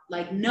without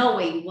like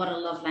knowing what a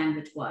love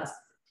language was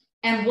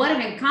and what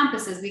it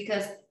encompasses,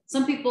 because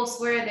some people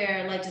swear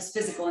they're like just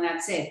physical and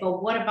that's it.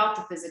 But what about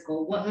the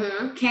physical? What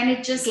can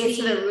it just get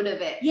to the root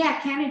of it? Yeah,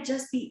 can it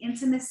just be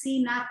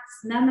intimacy, not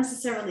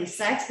necessarily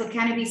sex, but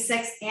can it be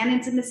sex and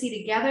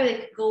intimacy together?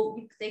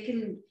 They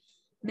can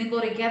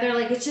mingle together.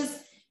 Like,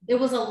 it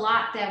was a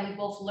lot that we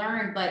both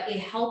learned, but it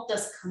helped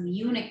us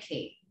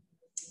communicate.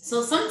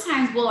 So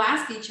sometimes we'll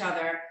ask each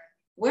other,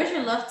 where's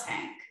your love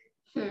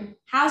tank?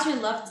 How's your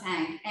love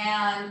tank?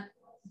 And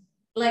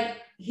like,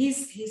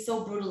 he's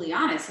so brutally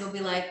honest. He'll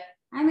be like,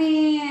 I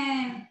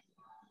mean,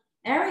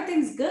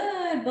 everything's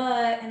good,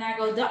 but, and I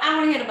go, I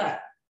want to hear the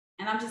but.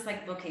 And I'm just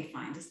like, okay,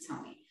 fine, just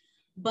tell me.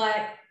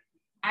 But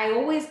I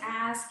always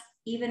ask,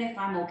 even if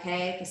I'm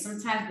okay, because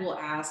sometimes we'll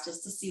ask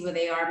just to see where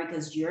they are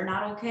because you're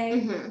not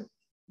okay.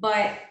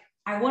 But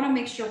I want to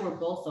make sure we're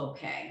both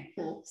okay.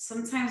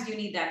 Sometimes you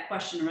need that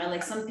question, right?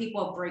 Like, some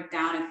people break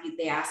down if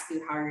they ask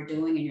you how you're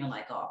doing and you're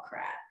like, oh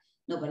crap,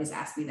 nobody's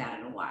asked me that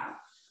in a while.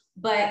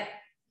 But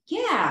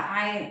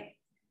yeah,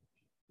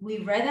 we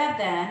read that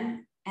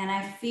then, and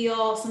I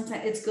feel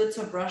sometimes it's good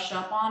to brush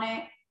up on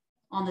it,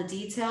 on the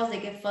details. They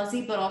get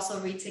fuzzy, but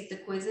also retake the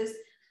quizzes.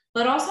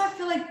 But also I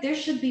feel like there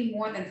should be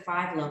more than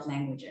 5 love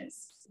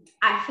languages.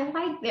 I feel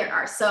like there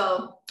are.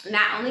 So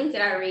not only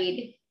did I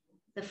read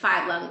the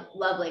 5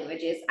 love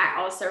languages,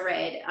 I also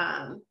read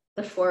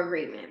the 4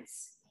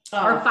 agreements.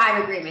 Or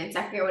 5 agreements.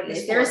 I forget what it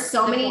is. There's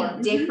so many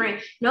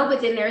different, no,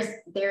 but then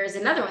there's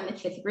another one, the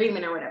 5th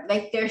agreement or whatever.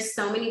 Like, there's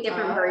so many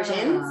different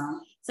versions.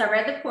 So I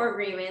read the 4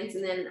 agreements,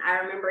 and then I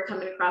remember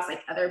coming across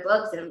like other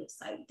books, and I'm just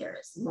like,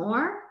 there's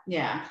more.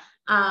 Yeah.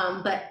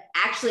 But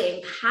actually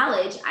in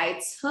college, I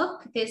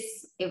took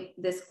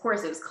this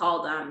course. It was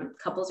called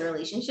Couples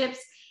Relationships.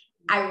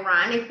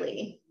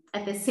 Ironically,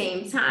 at the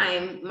same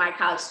time, my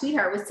college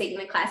sweetheart was taking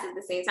the class at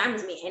the same time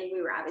as me, and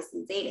we were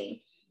obviously dating.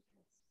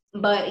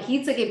 But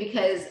he took it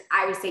because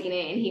I was taking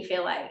it, and he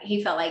felt like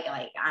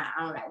I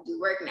don't gotta do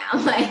work now.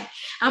 Like,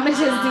 I'm gonna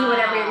just do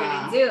whatever you're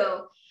gonna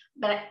do.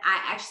 But I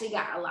actually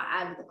got a lot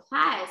out of the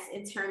class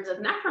in terms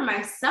of, not for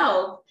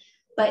myself,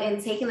 but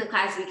in taking the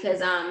class,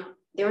 because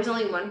there was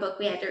only one book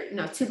we had to,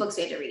 no, two books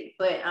we had to read,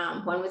 but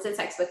one was a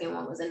textbook and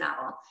one was a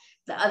novel.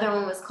 The other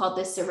one was called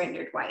The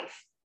Surrendered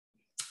Wife.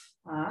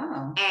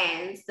 Wow.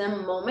 And the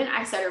moment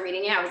I started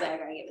reading it, I was like, I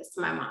gotta give this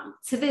to my mom.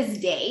 To this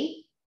day,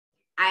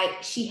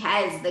 she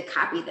has the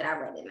copy that I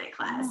read in that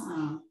class.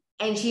 Oh.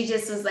 And she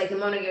just was like, the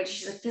moment ago,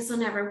 she's like, this will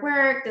never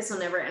work. This will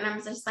never. And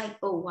I'm just like,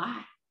 but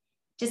why?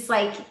 Just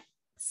like,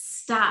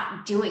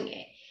 stop doing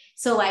it.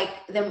 So like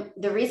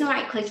the reason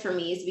why it clicked for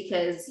me is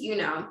because, you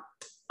know,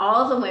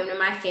 all the women in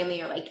my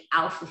family are like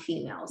alpha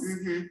females.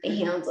 Mm-hmm. They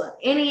handle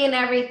any and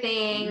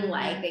everything. Mm-hmm.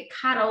 Like they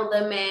coddle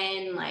the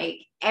men, like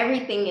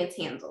everything is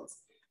handled.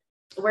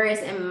 Whereas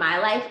in my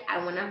life,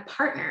 I want a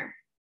partner.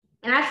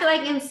 And I feel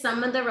like in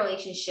some of the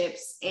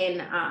relationships in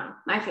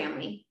my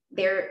family,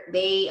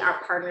 they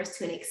are partners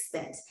to an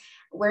extent.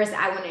 Whereas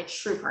I want a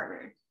true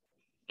partner.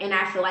 And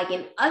I feel like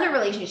in other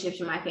relationships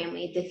in my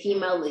family, the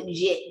female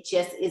legit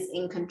just is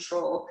in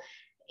control.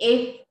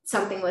 If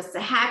something was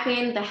to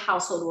happen, the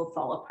household will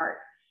fall apart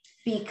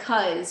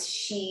because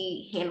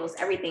she handles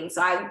everything.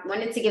 So I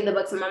wanted to give the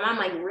book to my mom,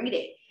 like, read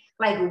it.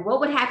 Like,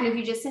 what would happen if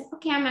you just said,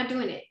 okay, I'm not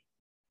doing it.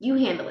 You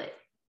handle it.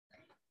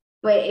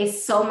 But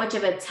it's so much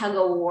of a tug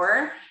of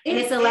war. And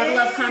it's a level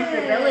of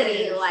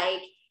comfortability.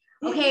 Like,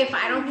 okay, if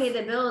I don't pay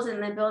the bills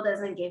and the bill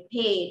doesn't get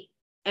paid,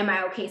 am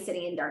I okay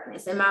sitting in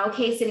darkness? Am I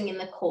okay sitting in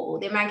the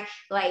cold? Am I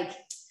like,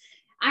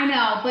 I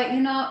know, but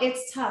you know,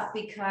 it's tough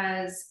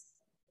because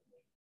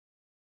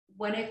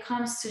when it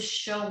comes to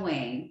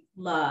showing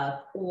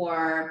love,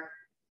 or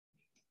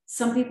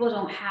some people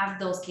don't have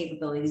those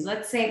capabilities.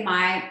 Let's say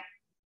my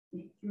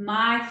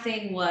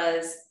thing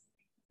was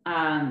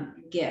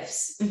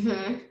gifts.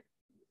 Mm-hmm.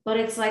 But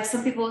it's like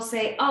some people will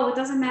say, oh, it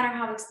doesn't matter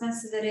how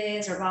expensive it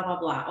is or blah, blah,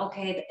 blah.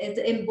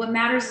 Okay, what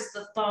matters is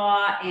the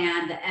thought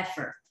and the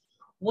effort.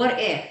 What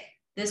if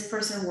this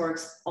person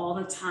works all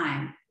the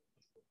time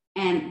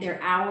and their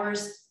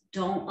hours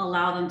don't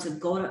allow them to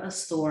go to a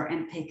store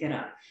and pick it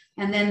up?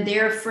 And then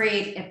they're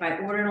afraid if I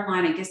order it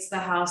online, it gets to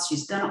the house,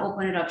 she's going to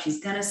open it up,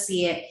 she's going to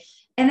see it.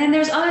 And then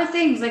there's other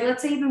things, like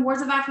let's say even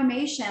words of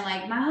affirmation.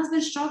 Like my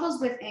husband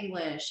struggles with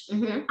English.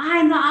 Mm-hmm.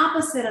 I'm the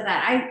opposite of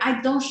that.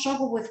 I don't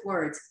struggle with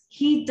words.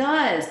 He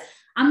does.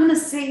 I'm going to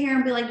sit here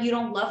and be like, you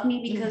don't love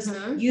me because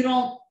mm-hmm. you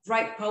don't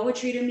write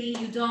poetry to me.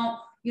 You don't,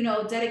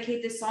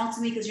 dedicate this song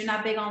to me because you're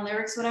not big on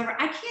lyrics, whatever.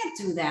 I can't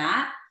do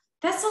that.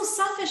 That's so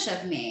selfish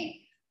of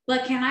me.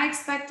 But can I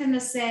expect him to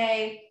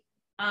say,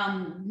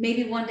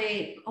 maybe one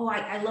day, oh,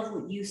 I love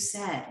what you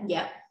said.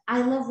 Yep.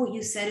 I love what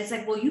you said. It's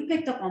like, well, you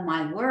picked up on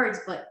my words,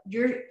 but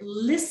you're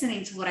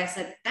listening to what I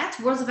said. That's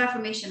words of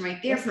affirmation right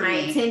there. That's for my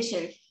me.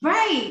 Attention.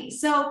 Right.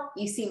 So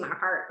you see my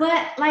heart.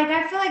 But like,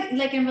 I feel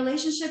like in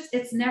relationships,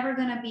 it's never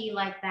going to be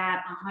like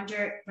that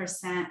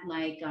 100%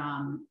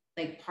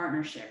 like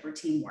partnership or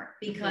teamwork,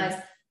 because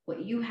mm-hmm.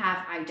 what you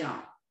have, I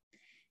don't.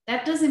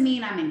 That doesn't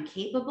mean I'm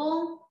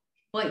incapable,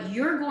 but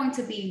you're going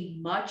to be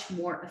much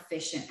more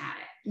efficient at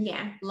it.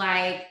 Yeah.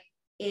 Like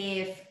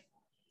if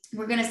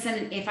I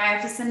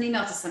have to send an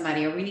email to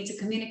somebody or we need to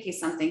communicate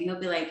something, he'll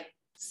be like,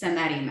 send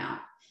that email,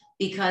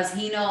 because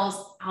he knows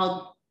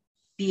I'll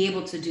be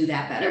able to do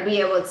that better. You'll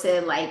be able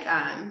to like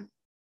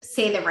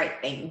say the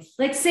right things.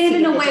 Like say it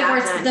in a way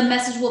where the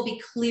message will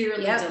be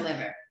clearly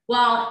delivered.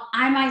 Well,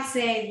 I might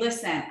say,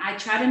 listen, I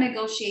try to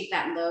negotiate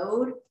that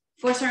load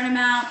for a certain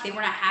amount. They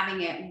were not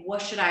having it.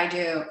 What should I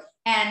do?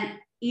 And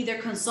either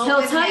consult.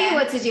 He'll tell you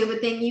what to do,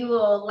 but then you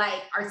will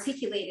like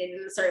articulate it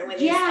in a certain way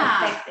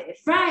that's effective.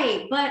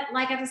 Right. But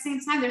like at the same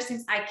time, there's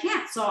things I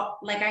can't. So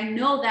like I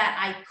know that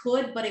I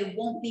could, but it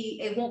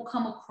won't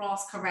come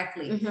across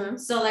correctly. Mm-hmm.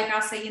 So like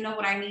I'll say, you know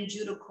what, I need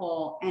you to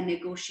call and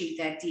negotiate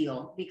that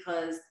deal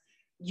because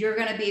you're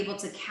gonna be able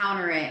to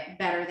counter it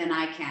better than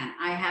I can.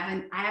 I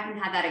haven't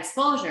had that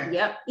exposure.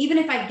 Yep. Even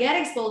if I get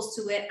exposed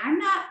to it, I'm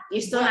not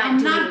good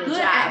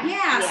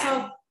at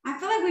So I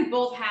feel like we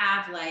both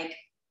have like,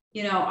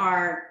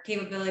 our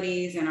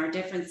capabilities and our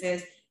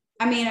differences.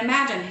 I mean,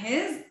 imagine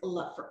his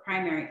love for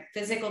primary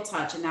physical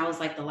touch. And that was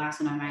like the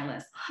last one on my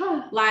list.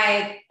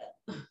 Like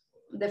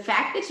the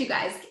fact that you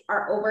guys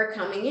are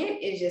overcoming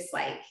it is just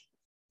like,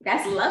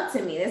 that's love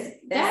to me.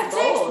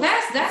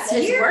 That's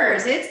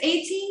years. It's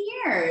 18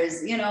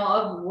 years,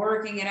 of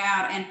working it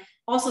out and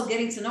also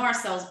getting to know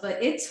ourselves.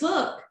 But it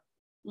took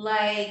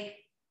like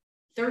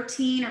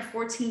 13 or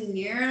 14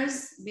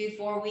 years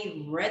before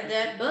we read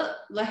that book,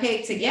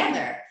 like together.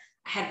 Yeah.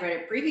 I had read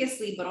it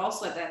previously, but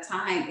also at that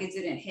time, it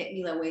didn't hit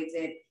me the way it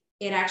did.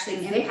 It actually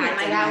impacted.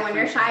 Like I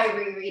wonder if I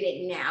reread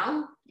it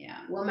now. Yeah.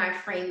 Will my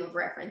frame of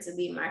reference would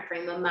be my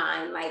frame of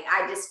mind? Like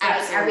I just feel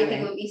like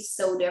everything would be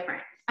so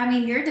different. I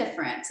mean, you're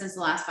different since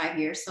the last 5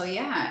 years. So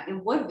yeah,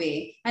 it would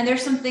be. And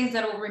there's some things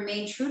that will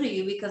remain true to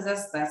you because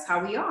that's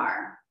how we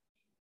are.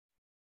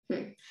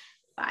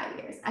 5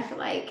 years. I feel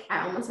like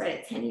I almost read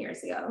it 10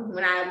 years ago.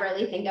 When I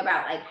really think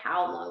about like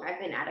how long I've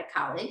been out of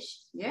college.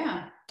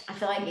 Yeah. I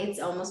feel like it's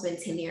almost been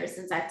 10 years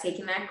since I've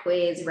taken that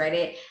quiz, read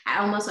it. I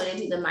almost want to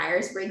do the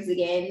Myers-Briggs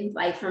again,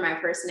 like for my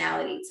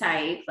personality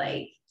type.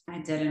 Like I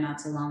did it not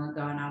too long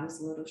ago and I was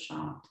a little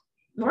shocked.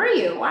 Were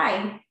you?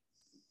 Why?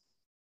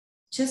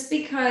 just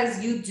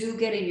because you do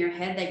get in your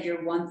head that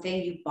you're one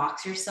thing, you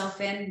box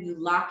yourself in, you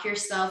lock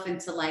yourself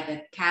into like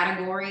a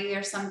category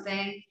or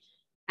something,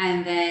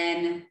 and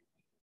then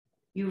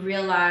you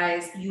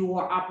realize you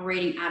are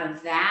operating out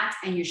of that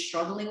and you're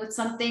struggling with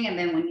something. And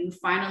then when you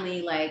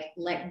finally like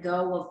let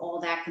go of all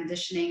that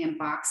conditioning and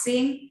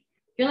boxing,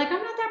 you're like,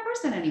 I'm not that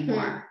person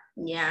anymore.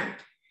 Yeah.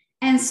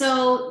 And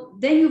so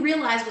then you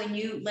realize when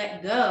you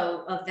let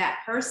go of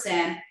that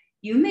person,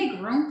 you make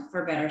room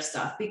for better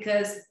stuff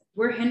because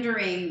we're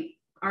hindering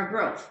our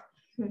growth.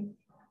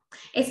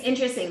 It's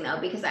interesting though,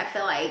 because I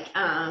feel like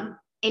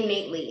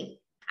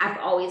innately, I've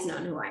always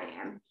known who I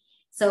am.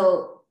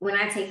 So when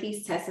I take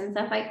these tests and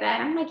stuff like that,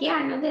 I'm like, yeah,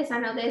 I know this, I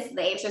know this.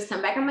 The answers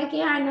come back, I'm like,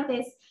 yeah, I know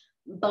this.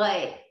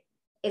 But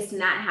it's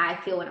not how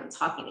I feel when I'm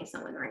talking to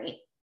someone, right?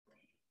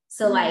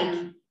 So like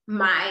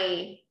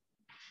my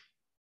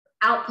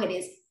output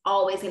is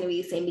always going to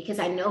be the same because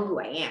I know who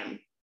I am.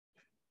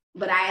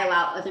 But I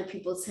allow other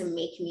people to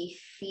make me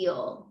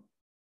feel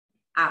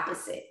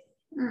opposite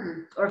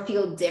or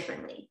feel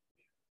differently.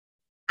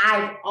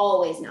 I've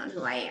always known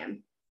who I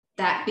am.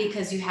 That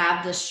because you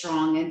have the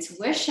strong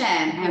intuition,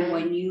 and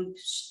when you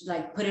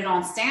like put it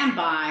on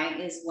standby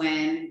is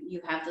when you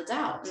have the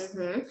doubt.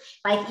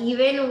 Like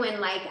even when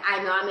like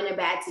I know I'm in a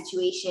bad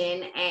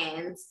situation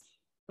and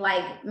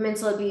like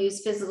mental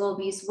abuse, physical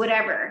abuse,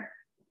 whatever,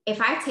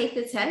 if I take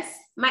the test,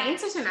 my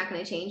answers are not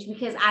going to change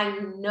because I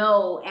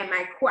know at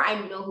my core,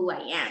 I know who I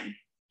am.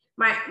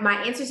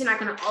 My answers are not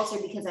going to alter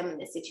because I'm in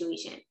this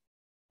situation.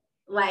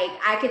 Like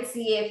I could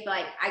see if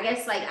like, I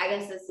guess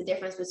that's the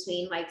difference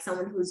between like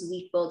someone who's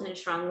weak-willed and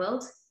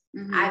strong-willed.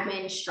 I've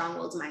been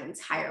strong-willed my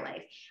entire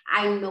life.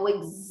 I know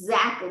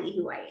exactly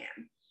who I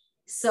am.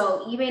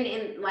 So even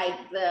in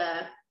like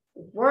the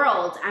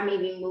world, I may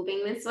be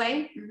moving this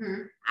way.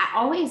 I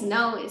always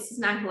know this is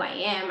not who I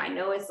am. I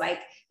know it's like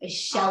a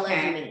shell of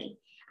me.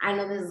 I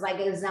know this is like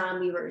a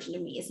zombie version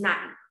of me. It's not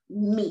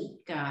me.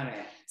 Got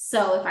it.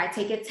 So if I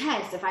take a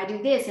test, if I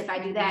do this, if I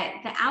do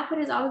that, the output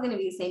is always going to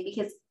be the same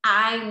because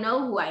I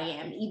know who I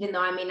am, even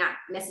though I may not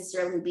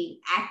necessarily be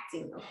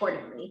acting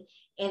accordingly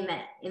in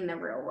the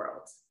real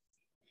world.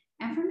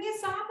 And for me,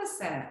 it's the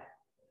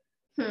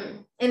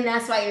opposite. And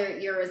that's why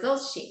your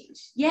results change.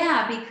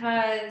 Yeah,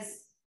 because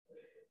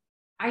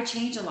I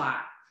change a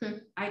lot.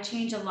 I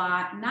change a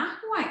lot. Not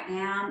who I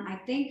am.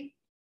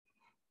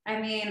 I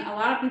mean, a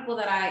lot of people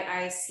that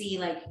I see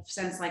like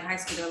since like high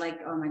school, they're like,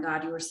 oh my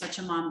God, you were such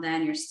a mom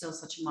then, you're still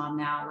such a mom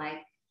now. Like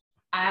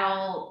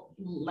I'll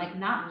like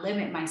not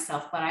limit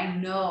myself, but I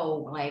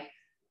know like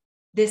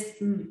this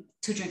 2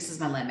 drinks is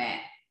my limit.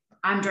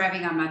 I'm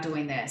driving, I'm not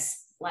doing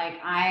this. Like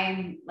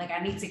I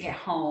need to get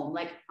home.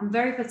 Like I'm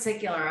very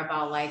particular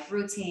about like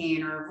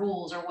routine or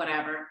rules or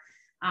whatever.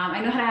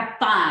 I know how to have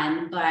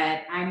fun,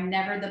 but I'm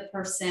never the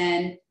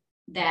person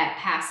that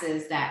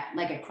passes that,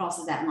 like it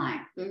crosses that line.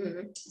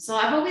 So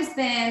I've always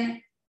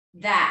been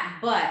that,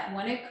 but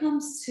when it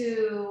comes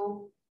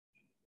to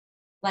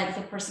like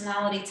the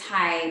personality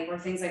type or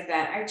things like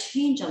that, I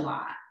change a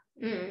lot.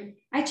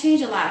 I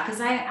change a lot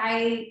because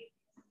I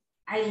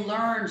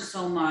learned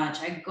so much.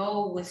 I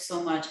go with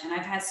so much, and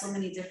I've had so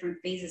many different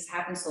phases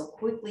happen so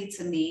quickly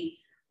to me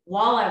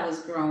while I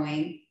was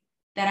growing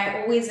that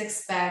I always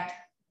expect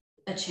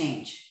a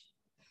change.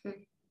 And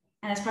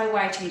that's probably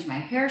why I change my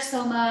hair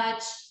so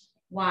much.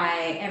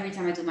 Why every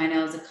time I do my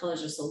nails, the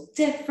colors are so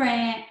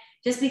different,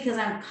 just because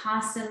I'm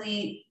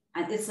constantly,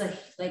 it's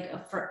like a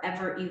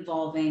forever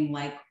evolving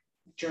like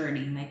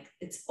journey. Like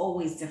it's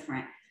always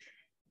different.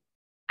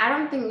 I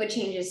don't think what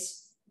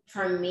changes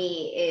for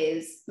me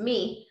is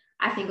me.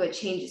 I think what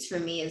changes for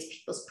me is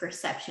people's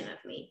perception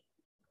of me.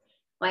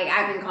 Like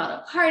I've been called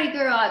a party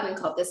girl. I've been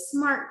called the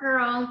smart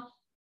girl,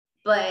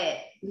 but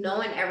no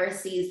one ever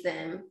sees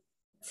them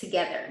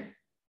together.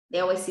 They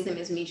always see them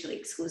as mutually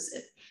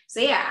exclusive. So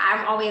yeah,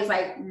 I'm always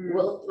like,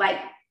 well, like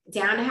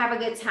down to have a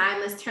good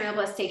time. Let's turn up,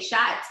 let's take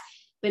shots.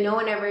 But no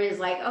one ever is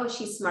like, oh,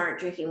 she's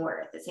smart drinking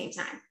water at the same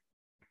time.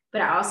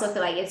 But I also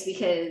feel like it's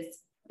because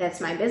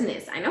that's my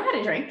business. I know how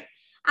to drink.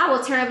 I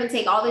will turn up and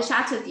take all the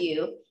shots with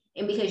you.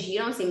 And because you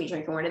don't see me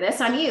drinking water,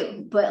 that's on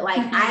you. But like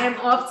I am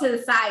off to the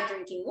side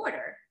drinking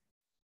water.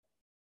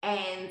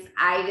 And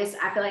I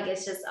feel like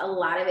it's just a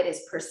lot of it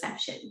is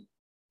perception.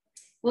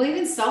 Well,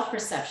 even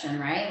self-perception,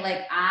 right?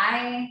 Like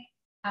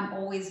I'm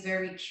always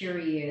very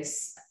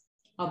curious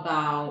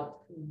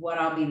about what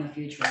I'll be in the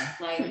future.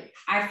 Like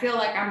I feel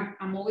like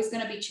I'm always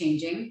going to be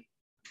changing.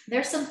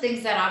 There's some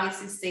things that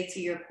obviously stay to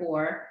your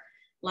core.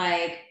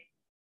 Like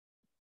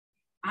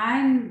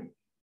I'm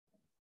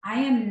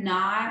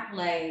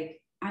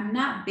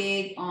not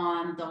big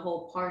on the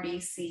whole party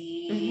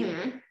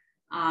scene.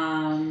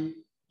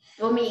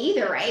 Well, me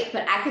either, right?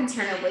 But I can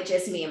turn up with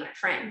just me and my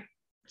friend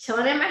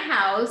chilling in my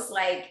house.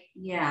 Like,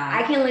 yeah,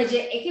 I can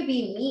legit, it could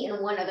be me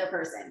and one other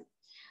person.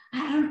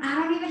 I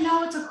don't even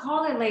know what to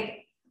call it.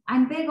 Like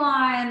I'm big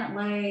on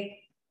like,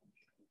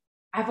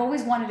 I've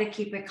always wanted to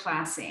keep it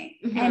classy.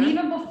 And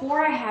even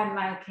before I had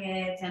my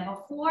kids and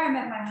before I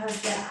met my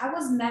husband, I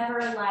was never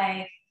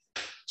like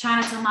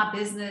trying to tell my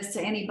business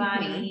to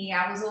anybody.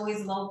 I was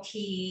always low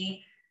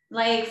key.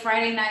 like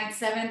Friday night,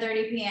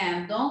 7:30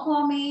 p.m. Don't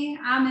call me.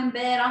 I'm in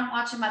bed. I'm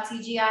watching my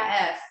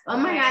TGIF. Oh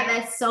my God,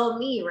 that's so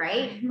me,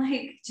 right?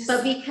 Like,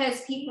 but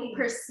because people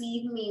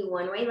perceive me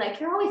one way, like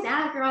you're always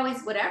out, you're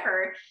always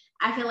whatever.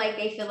 I feel like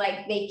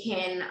they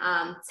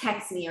can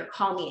text me or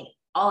call me at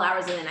all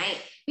hours of the night.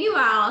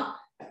 Meanwhile,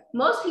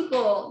 most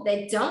people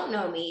that don't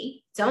know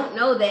me don't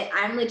know that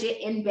I'm legit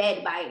in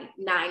bed by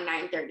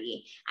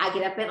 9:30. I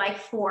get up at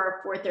like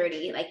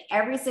 4:30, like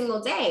every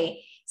single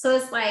day. So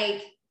it's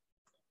like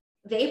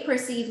they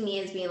perceive me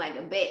as being like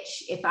a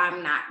bitch if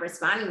I'm not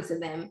responding to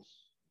them.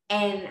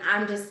 And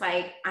I'm just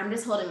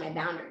holding my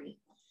boundary.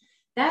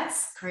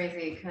 That's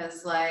crazy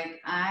because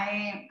like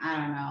I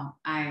don't know.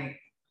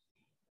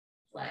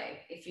 Like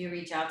if you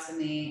reach out to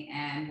me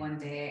and one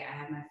day I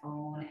have my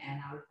phone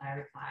and I'll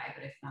reply,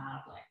 but if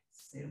not, I'll like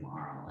see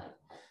tomorrow. Like,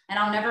 and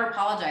I'll never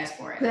apologize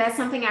for it. But that's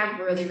something I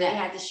really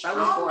had to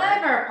struggle for. I'll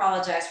never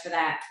apologize for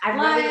that.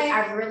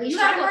 I've really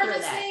struggled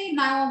through that.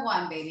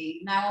 911,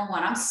 baby.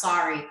 911. I'm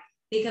sorry.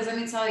 Because let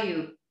me tell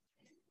you,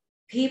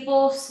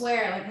 people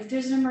swear, like if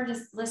there's an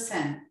emergency,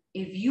 listen,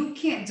 if you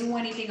can't do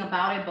anything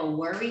about it but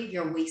worry,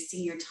 you're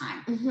wasting your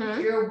time.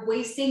 Mm-hmm. You're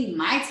wasting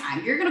my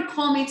time. You're going to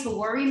call me to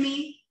worry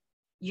me.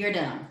 You're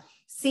dumb.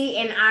 See,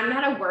 and I'm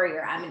not a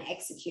worrier. I'm an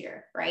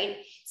executor, right?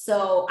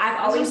 So I've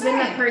always been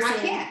the person.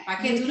 I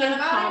can't do nothing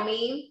about it. Call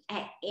me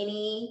at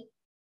any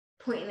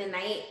point in the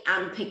night.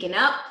 I'm picking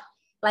up.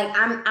 Like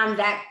I'm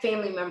that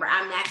family member.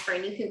 I'm that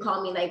friend. You can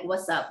call me like,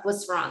 what's up?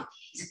 What's wrong?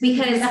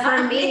 Because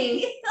for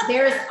me,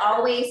 there's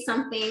always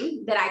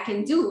something that I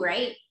can do,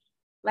 right?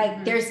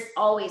 Like there's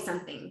always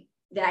something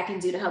that I can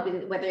do to help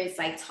you, whether it's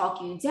like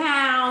talk you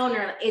down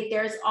or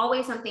there's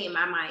always something in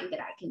my mind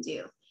that I can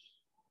do.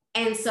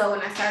 And so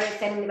when I started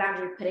setting the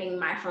boundary, putting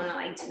my phone on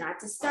like do not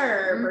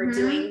disturb or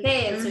doing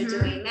this or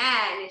doing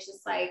that, and it's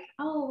just like,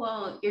 oh,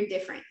 well, you're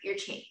different. You're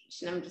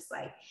changed. And I'm just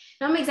like,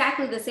 no, I'm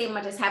exactly the same.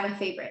 I just have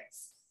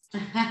favorites.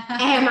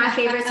 And my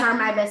favorites are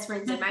my best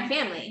friends and my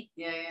family.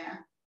 Yeah.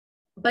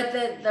 But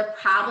the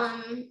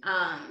problem,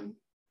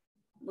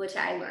 which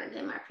I learned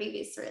in my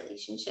previous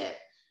relationship,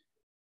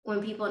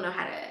 when people know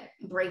how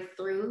to break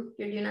through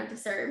your do not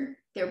disturb,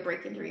 they're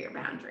breaking through your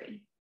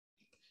boundary.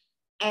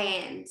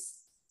 And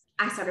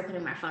I started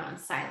putting my phone on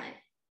silent.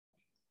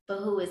 But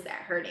who is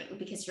that hurting?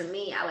 Because for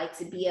me, I like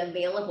to be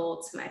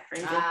available to my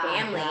friends and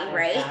family,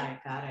 right?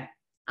 Got it.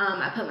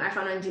 I put my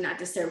phone on do not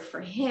disturb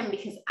for him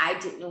because I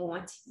didn't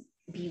want to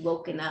be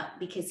woken up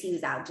because he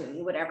was out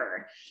doing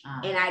whatever.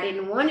 And I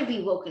didn't want to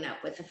be woken up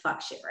with the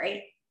fuck shit,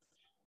 right?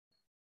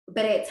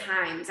 But at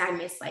times I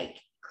miss like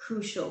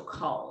crucial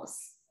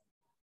calls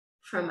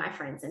from my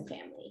friends and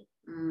family.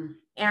 And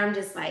I'm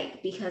just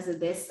like, because of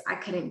this, I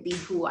couldn't be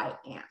who I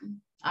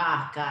am.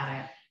 Got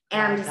it.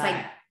 And I'm just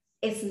like,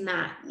 it's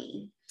not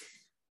me.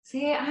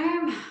 See,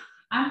 I'm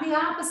the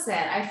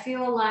opposite. I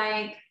feel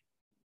like,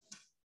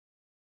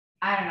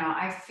 I don't know.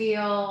 I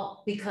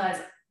feel because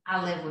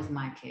I live with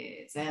my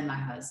kids and my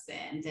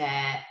husband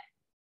that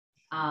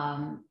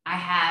I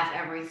have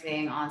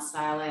everything on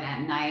silent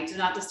at night. Do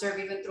not disturb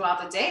even throughout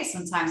the day.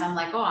 Sometimes I'm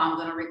like, oh, I'm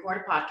going to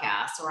record a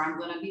podcast or I'm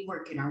going to be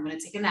working or I'm going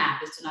to take a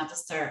nap. It's do not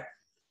disturb.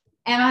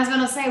 And my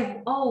husband will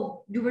say,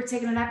 oh, you were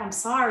taking a nap. I'm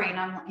sorry.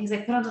 And he's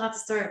like, put on do not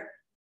disturb.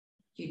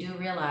 You do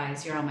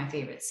realize you're on my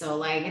favorite. So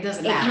like, it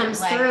doesn't matter. It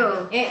comes like,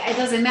 through. It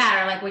doesn't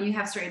matter. Like when you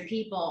have certain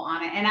people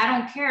on it, and I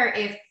don't care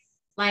if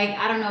like,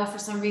 I don't know, for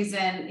some reason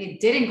it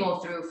didn't go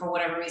through for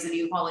whatever reason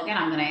you call again,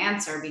 I'm going to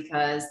answer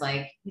because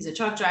like he's a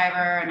truck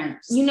driver and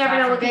you never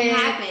know what can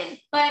happen.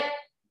 But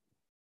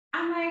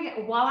I'm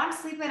like, while I'm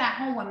sleeping at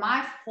home with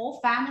my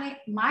whole family,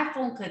 my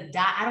phone could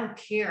die. I don't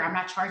care. I'm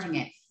not charging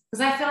it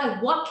because I feel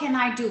like, what can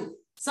I do?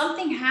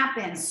 Something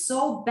happens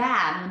so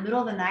bad in the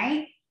middle of the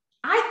night.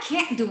 I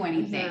can't do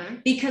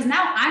anything because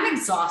now I'm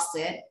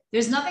exhausted.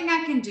 There's nothing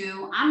I can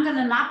do. I'm going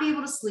to not be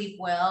able to sleep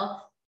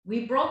well.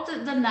 We broke the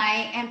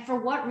night. And for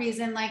what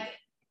reason? Like,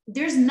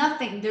 there's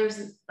nothing.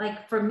 There's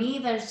like, for me,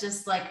 there's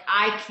just like,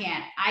 I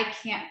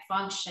can't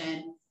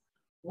function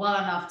well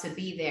enough to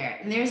be there.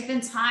 And there's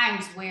been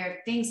times where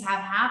things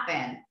have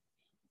happened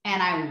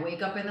and I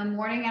wake up in the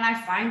morning and I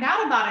find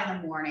out about it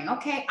in the morning.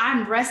 Okay,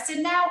 I'm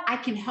rested now. I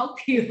can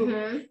help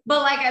you.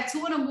 But like at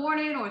 2 a.m.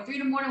 or 3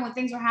 a.m. when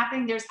things are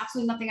happening, there's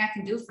absolutely nothing I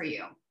can do for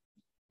you.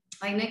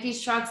 Like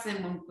Nikki's trucks,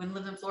 and when we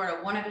lived in Florida,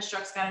 one of his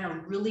trucks got in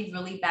a really,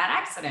 really bad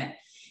accident.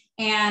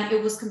 And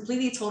it was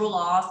completely total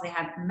loss. They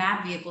had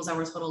mad vehicles that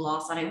were total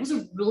loss on it. It was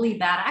a really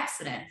bad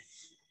accident.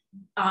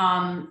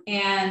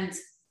 And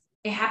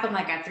it happened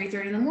like at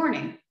 3:30 in the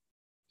morning.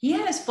 He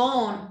had his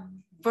phone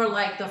for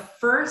like the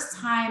first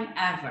time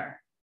ever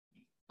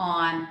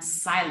on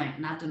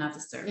silent, not do not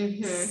disturb,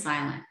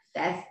 silent.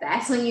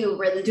 That's when you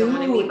really don't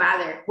want to be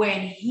bothered. When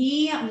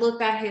he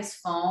looked at his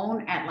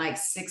phone at like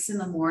 6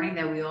 a.m.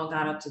 that we all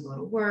got up to go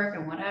to work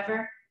and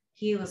whatever,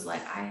 he was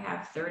like, I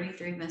have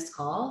 33 missed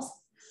calls,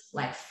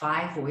 like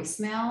 5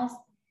 voicemails.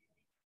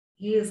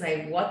 He was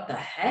like, what the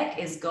heck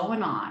is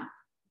going on?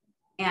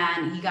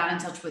 And he got in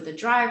touch with the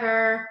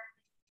driver.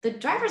 The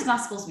driver's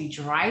not supposed to be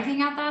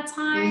driving at that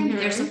time.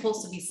 They're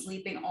supposed to be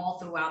sleeping all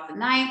throughout the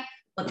night,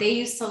 but they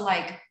used to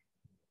like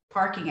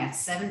parking at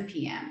 7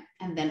 p.m.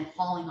 and then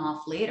hauling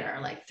off later,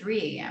 like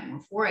 3 a.m. or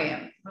 4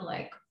 a.m. We're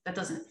like, that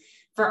doesn't,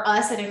 for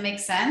us, it didn't make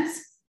sense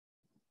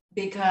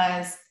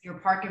because you're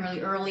parking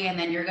really early and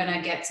then you're going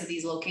to get to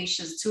these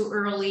locations too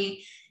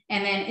early.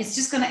 And then it's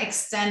just going to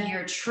extend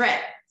your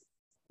trip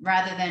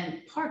rather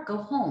than park, go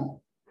home.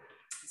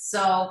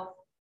 So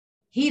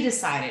he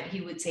decided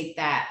he would take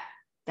that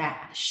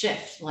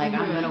shift. Like,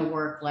 I'm going to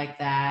work like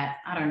that.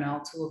 I don't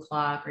know, 2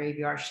 o'clock,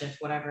 graveyard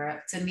shift,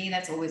 whatever. To me,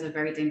 that's always a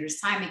very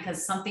dangerous time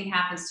because something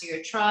happens to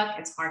your truck.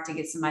 It's hard to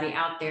get somebody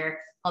out there,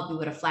 help you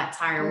with a flat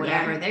tire or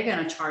whatever. They're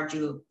going to charge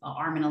you an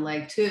arm and a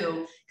leg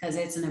too, because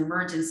it's an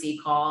emergency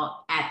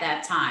call at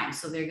that time.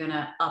 So they're going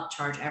to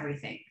upcharge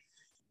everything.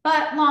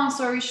 But long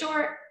story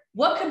short,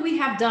 what could we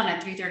have done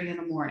at 3:30 in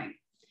the morning?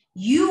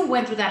 You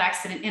went through that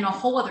accident in a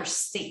whole other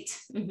state,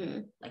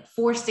 like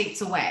 4 states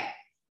away.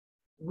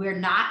 We're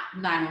not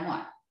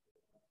 911.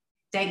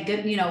 Thank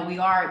good, we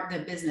are the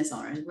business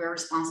owners. We're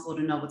responsible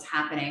to know what's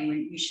happening.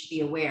 We should be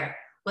aware.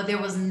 But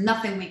there was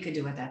nothing we could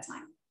do at that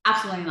time.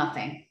 Absolutely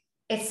nothing.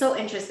 It's so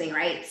interesting,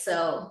 right?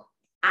 So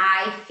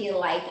I feel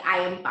like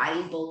I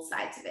embody both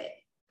sides of it.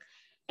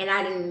 And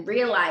I didn't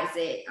realize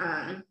it.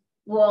 I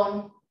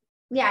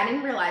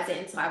didn't realize it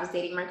until I was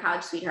dating my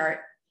college sweetheart.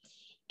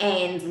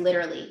 And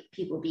literally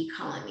people be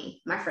calling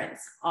me, my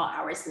friends, all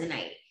hours of the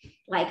night,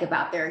 like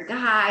about their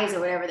guys or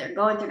whatever they're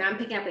going through. And I'm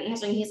picking up and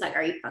answering. He's like,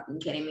 are you fucking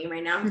kidding me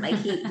right now? Like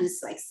he's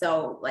like,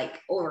 so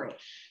like over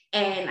it.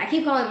 And I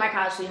keep calling my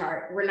college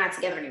sweetheart. We're not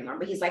together anymore,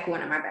 but he's like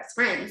one of my best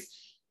friends.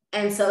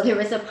 And so there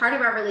was a part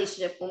of our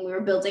relationship when we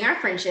were building our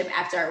friendship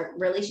after our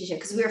relationship,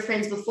 because we were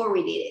friends before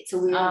we dated. So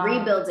we were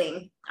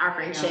rebuilding our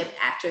friendship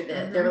after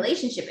the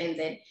relationship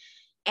ended.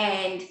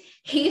 And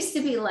he used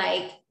to be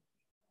like,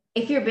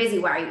 if you're busy,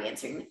 why are you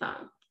answering the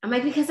phone? I'm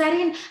like, because I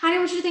didn't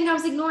want you to think I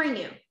was ignoring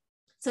you.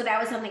 So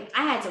that was something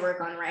I had to work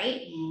on,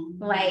 right?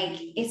 Like,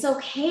 it's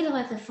okay to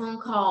let the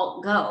phone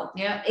call go.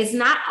 Yeah. It's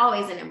not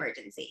always an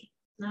emergency.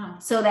 No.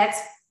 So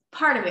that's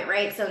part of it,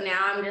 right? So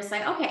now I'm just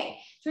like, okay,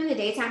 during the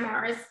daytime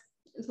hours,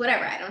 it's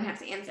whatever. I don't have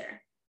to answer.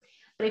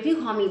 But if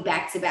you call me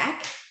back to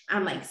back,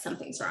 I'm like,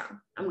 something's wrong.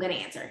 I'm going to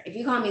answer. If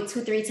you call me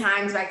 2-3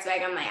 times back to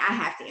back, I'm like, I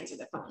have to answer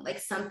the phone. Like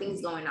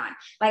something's going on.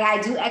 Like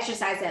I do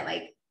exercise that,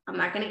 like, I'm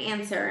not going to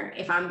answer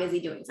if I'm busy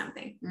doing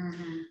something.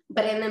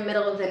 But in the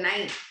middle of the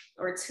night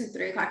or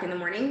 2-3 o'clock in the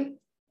morning,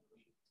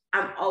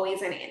 I'm always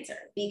going to answer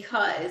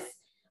because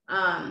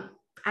I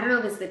don't know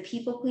if it's the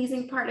people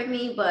pleasing part of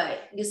me,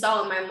 but you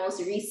saw in my most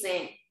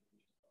recent,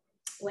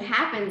 what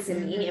happened to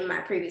me in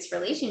my previous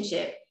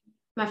relationship,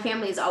 my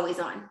family is always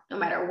on no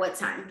matter what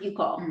time you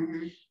call.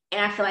 And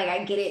I feel like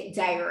I get it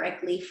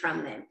directly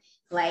from them.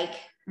 Like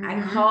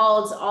I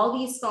called all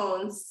these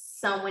phones,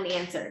 someone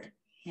answered.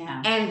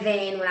 Yeah. And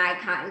then when I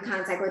got in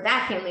contact with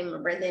that family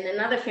member, then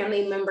another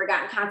family member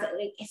got in contact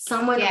with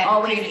someone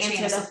always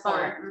answered the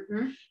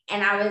phone.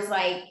 And I was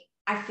like,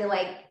 I feel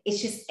like it's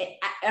just,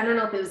 I don't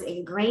know if it was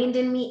ingrained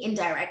in me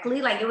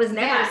indirectly. Like it was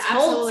never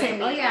told to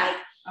me.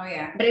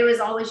 But it was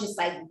always just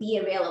like, be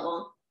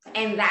available.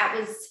 And that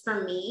was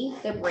for me,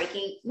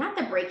 not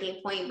the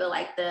breaking point, but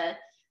like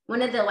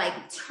one of the like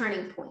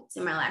turning points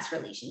in my last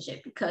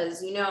relationship,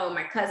 because,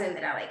 my cousin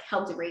that I like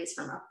helped raise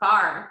from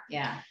afar.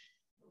 Yeah.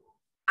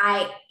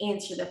 I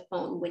answer the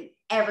phone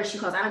whenever she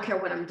calls. I don't care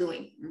what I'm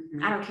doing.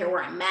 I don't care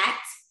where I'm at.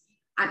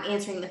 I'm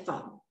answering the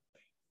phone.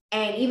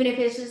 And even if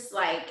it's just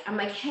like, I'm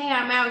like, hey,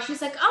 I'm out.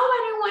 She's like, oh,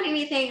 I didn't want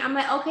anything. I'm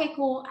like, okay,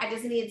 cool. I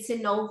just needed to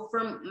know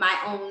from my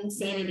own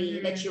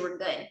sanity that you were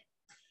good.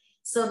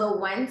 So the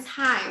one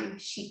time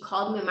she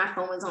called me, my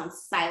phone was on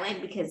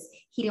silent because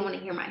he didn't want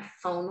to hear my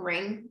phone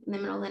ring in the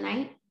middle of the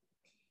night.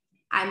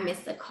 I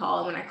missed the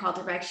call. When I called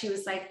her back, she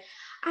was like,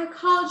 I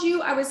called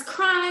you. I was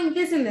crying.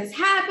 This and this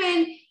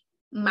happened.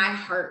 My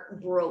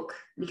heart broke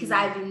because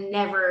I've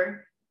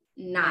never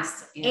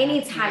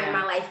any time in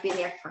my life been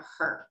there for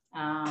her.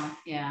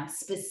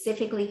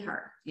 Specifically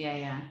her.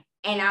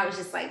 And I was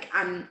just like,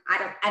 I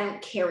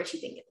don't care what you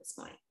think at this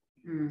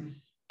point.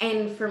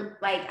 And for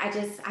like, I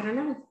don't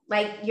know,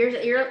 like you're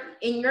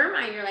in your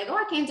mind, you're like, oh,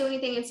 I can't do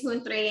anything at 2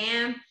 and 3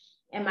 a.m.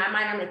 In my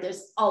mind, I'm like,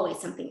 there's always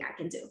something I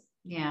can do.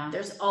 Yeah.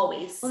 There's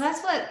always. Well,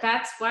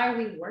 that's why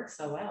we work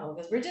so well,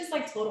 because we're just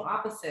like total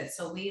opposites.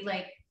 So we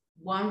like,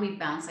 we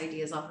bounce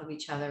ideas off of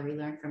each other. We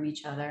learn from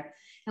each other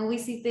and we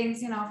see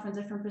things, from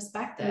different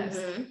perspectives.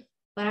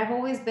 But I've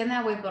always been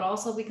that way, but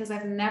also because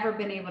I've never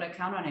been able to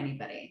count on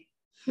anybody,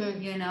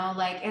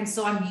 and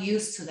so I'm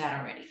used to that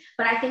already.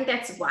 But I think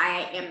that's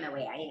why I am the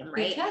way I am,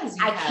 right? Because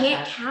I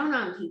can't count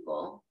on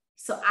people.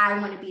 So I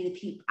want to be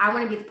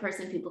the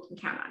person people can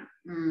count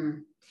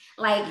on.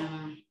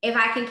 If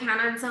I can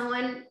count on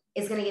someone,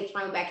 it's going to get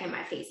thrown back in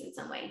my face in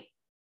some way.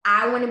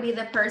 I want to be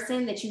the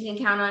person that you can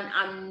count on.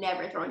 I'm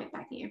never throwing it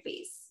back in your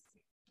face.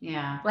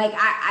 Yeah. Like,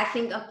 I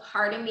think a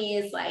part of me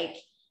is like,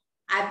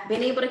 I've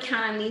been able to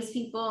count on these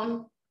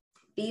people.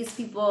 These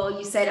people,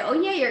 you said, oh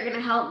yeah, you're going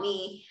to help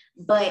me.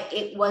 But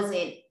it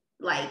wasn't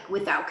like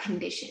without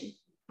condition.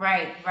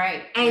 Right.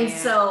 And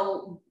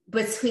so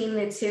between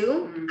the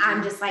two,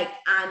 I'm just like,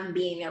 I'm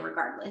being there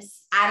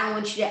regardless. I don't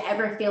want you to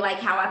ever feel like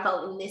how I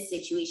felt in this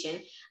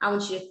situation. I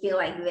want you to feel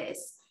like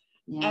this.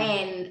 Yeah.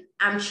 And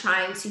I'm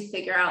trying to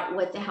figure out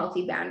what the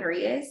healthy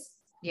boundary is.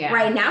 Yeah.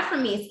 Right now for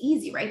me, it's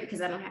easy, right?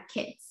 Because I don't have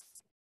kids.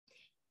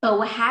 But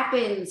what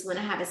happens when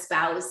I have a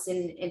spouse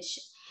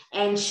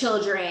and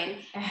children,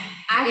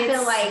 I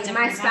feel like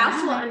my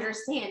spouse will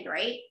understand,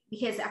 right?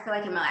 Because I feel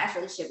like in my last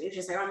relationship, it was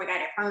just like, oh my God,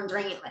 our phone's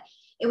ringing. Like,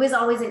 it was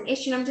always an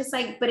issue. And I'm just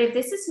like, but if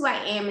this is who I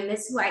am and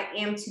this is who I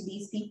am to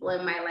these people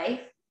in my life,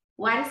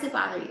 why does it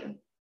bother you?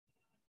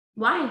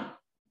 Why?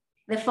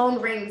 The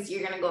phone rings,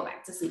 you're going to go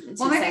back to sleep in 2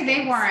 seconds. Maybe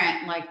they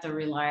weren't like the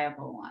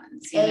reliable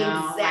ones, you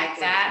know? Like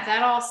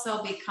that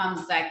also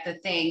becomes like the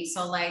thing.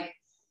 So like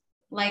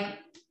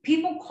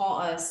people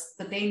call us,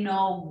 but they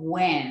know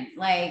when.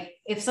 Like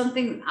if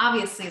something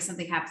happens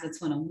at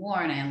 2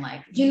 a.m,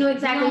 like you know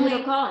exactly who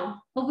to call.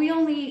 But we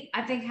only,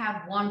 I think,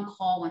 had one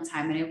call one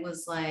time, and it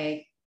was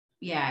like,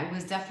 yeah, it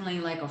was definitely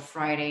like a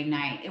Friday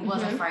night. It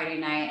was a Friday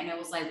night, and it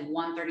was like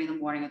 1:30 in the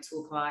morning at 2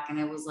 o'clock, and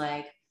it was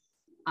like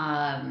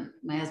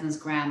my husband's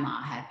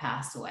grandma had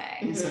passed away,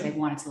 and so they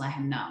wanted to let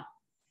him know.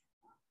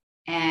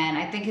 And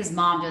I think his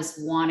mom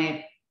just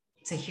wanted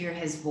to hear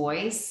his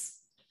voice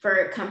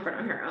for comfort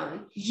on her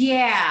own.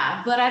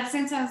 Yeah, but at the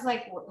same time, it's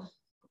like,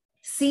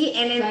 see,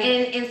 and in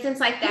an instance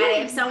like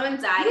that, if someone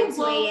died at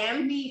 2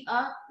 a.m,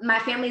 my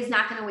family's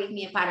not gonna wake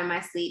me up out of my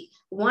sleep.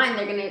 One,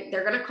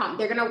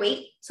 they're gonna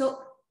wait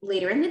till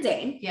later in the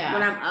day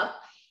when I'm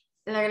up,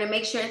 and they're gonna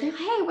make sure,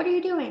 hey, what are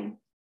you doing?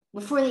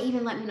 Before they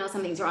even let me know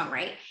something's wrong,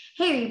 right?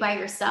 Hey, are you by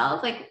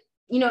yourself? Like,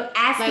 you know,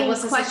 asking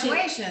what's questions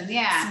the situation?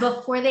 Yeah.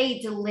 Before they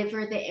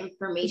deliver the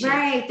information.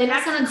 Right. They're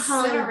not going to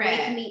call and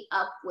wake me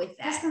up with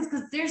that.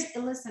 Because if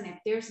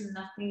there's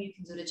nothing you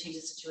can do to change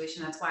the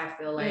situation, that's why I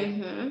feel like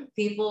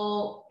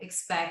people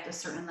expect a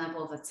certain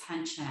level of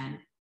attention.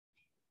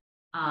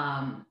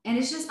 And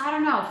it's just, I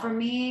don't know, for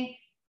me,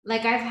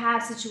 like I've had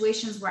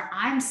situations where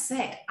I'm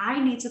sick.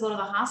 I need to go to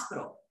the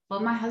hospital.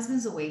 But my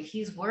husband's awake,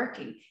 he's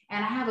working,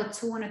 and I have a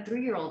 2 and a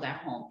 3-year-old at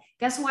home.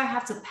 Guess who I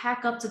have to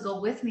pack up to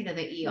go with me to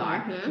the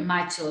ER?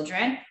 My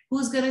children.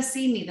 Who's going to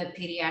see me? The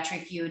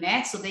pediatric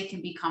unit, so they can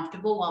be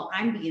comfortable while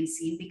I'm being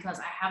seen, because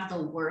I have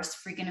the worst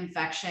freaking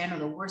infection or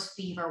the worst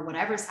fever or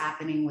whatever's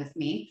happening with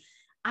me.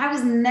 I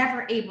was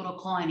never able to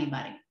call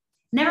anybody.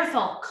 Never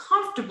felt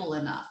comfortable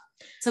enough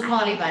to call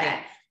anybody.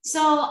 That.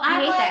 So I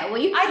hate that.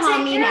 Well, you can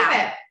call me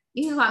now.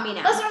 You can call me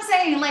now. That's what I'm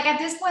saying. Like at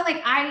this point,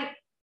 like I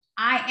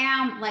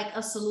am like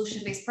a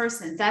solution-based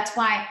person. That's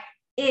why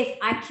if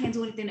I can't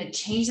do anything to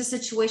change the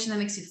situation that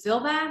makes you feel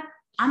bad,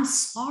 I'm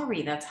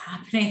sorry that's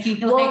happening.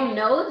 Well,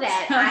 know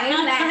that I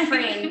am that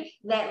friend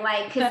that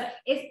like, cause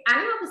I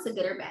don't know if it's a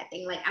good or bad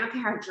thing. Like, I don't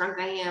care how drunk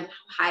I am,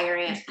 how high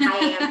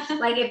I am.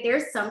 Like if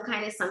there's some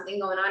kind of something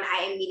going on,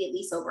 I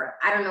immediately sober up.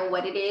 I don't know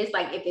what it is.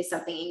 Like if it's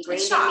something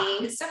ingrained in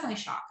me. It's definitely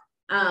shock.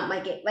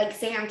 Like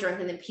say I'm drunk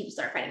and then people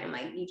start fighting. I'm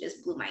like, you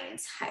just blew my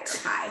entire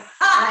high.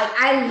 Like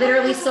I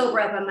literally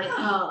sober up. I'm like,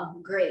 oh,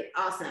 great.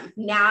 Awesome.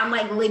 Now I'm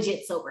like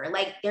legit sober.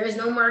 Like there's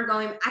no more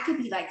going. I could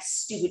be like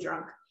stupid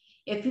drunk.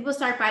 If people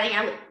start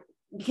fighting,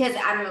 because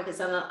I don't know if it's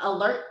an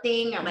alert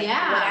thing or like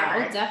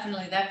whatever. Oh,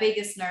 definitely. That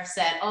vagus nerve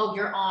said, oh,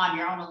 you're on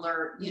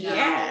alert. You know,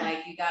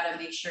 like you got to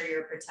make sure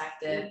you're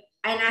protected.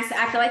 And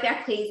I feel like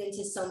that plays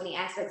into so many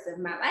aspects of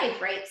my life,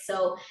 right?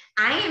 So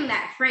I am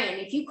that friend.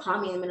 If you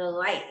call me in the middle of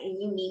the night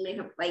and you need me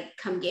to like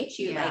come get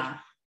you, like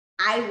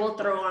I will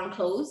throw on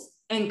clothes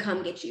and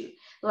come get you.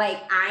 Like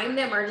I'm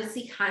the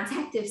emergency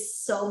contact of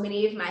so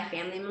many of my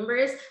family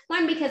members.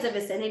 One, because of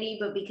vicinity,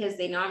 but because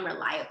they know I'm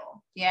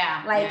reliable.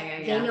 Yeah.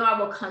 Like they know I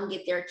will come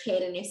get their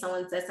kid. And if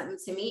someone says something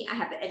to me, I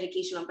have the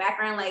educational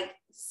background, like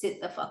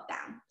sit the fuck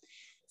down.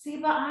 See,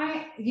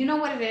 but you know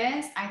what it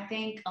is? I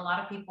think a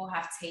lot of people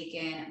have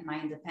taken my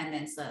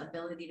independence, the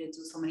ability to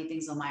do so many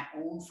things on my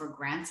own for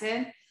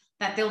granted,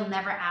 that they'll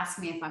never ask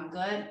me if I'm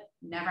good,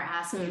 never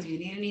ask me, do you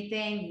need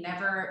anything?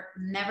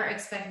 Never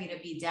expect me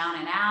to be down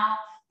and out.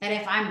 That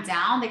if I'm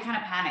down, they kind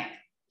of panic.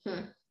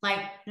 Like,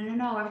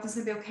 no, everything's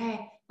gonna be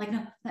okay. Like,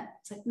 no,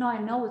 it's like, no, I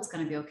know it's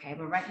gonna be okay.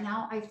 But right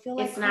now I feel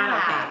like it's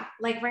not okay.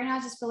 Like right now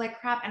I just feel like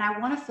crap, and I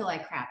want to feel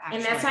like crap, actually.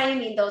 And that's why you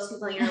need those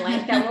people in your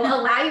life that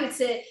will allow you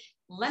to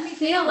let me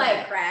feel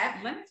like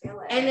crap. Let me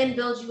feel it. And then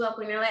build you up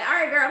when you're like, all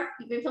right, girl,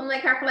 you've been feeling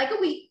like crap for like a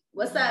week.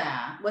 What's up?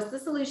 What's the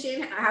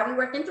solution? How are we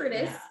working through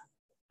this?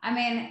 I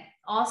mean,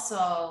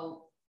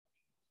 also,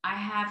 I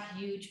have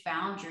huge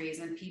boundaries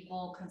and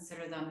people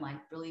consider them like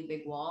really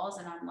big walls.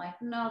 And I'm like,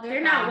 no,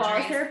 they're not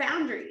walls, they're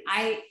boundaries.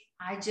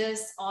 I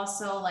just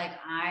also like,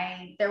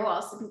 there will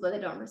also be people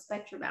that don't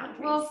respect your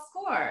boundaries. Well, of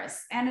course.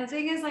 And the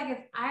thing is like, if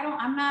I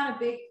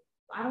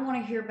don't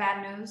want to hear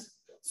bad news.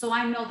 So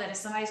I know that if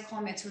somebody's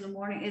calling me at 2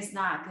 a.m, it's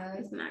not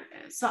good. It's not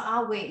good. So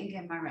I'll wait and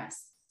get my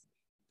rest,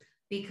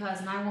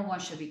 because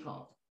 911 should be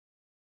called.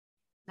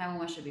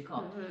 911 should be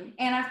called.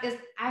 And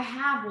I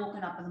have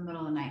woken up in the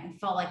middle of the night and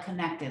felt like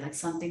connected, like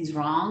something's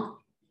wrong.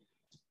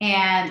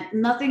 And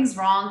nothing's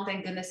wrong.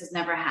 Thank goodness it's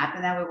never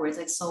happened that way where it's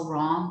like so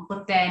wrong.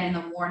 But then in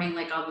the morning,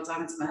 like I'll be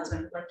talking to my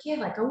husband, like, yeah,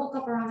 like I woke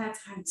up around that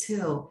time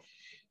too.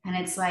 And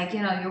it's like,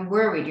 you're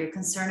worried, you're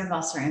concerned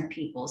about certain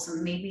people.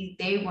 So maybe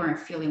they weren't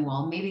feeling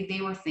well. Maybe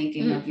they were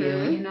thinking of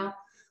you.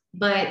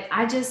 But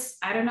I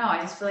don't know.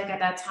 I just feel like at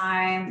that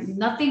time,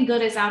 nothing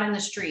good is out in the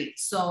street.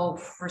 So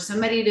for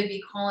somebody to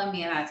be calling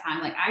me at that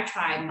time, like I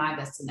tried my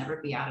best to never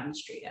be out in the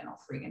street at no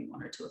freaking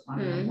 1 or 2 o'clock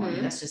in the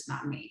morning. That's just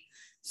not me.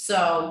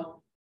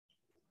 So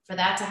for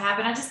that to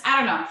happen, I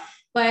don't know.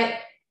 But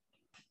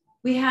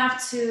we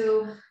have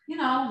to,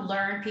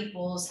 learn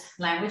people's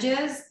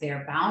languages,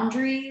 their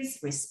boundaries,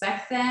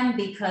 respect them,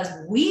 because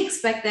we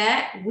expect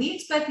that. We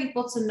expect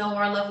people to know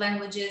our love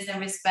languages and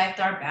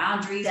respect our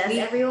boundaries. Does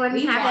everyone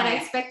have that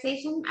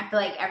expectation? I feel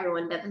like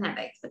everyone doesn't have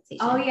that expectation.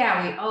 Oh yeah,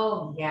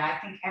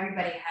 I think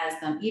everybody has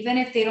them, even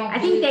if they don't. I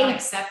think they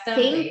accept them.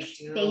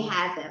 They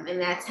have them,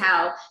 and that's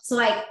how. So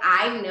like,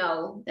 I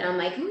know that I'm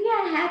like, oh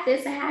yeah, I have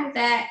this, I have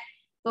that,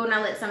 but when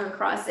I let someone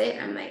cross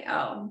it, I'm like,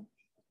 oh,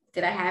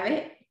 did I have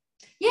it?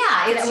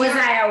 Yeah. Was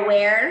I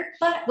aware?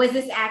 But was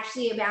this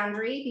actually a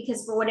boundary?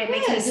 Because for what it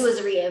makes me do is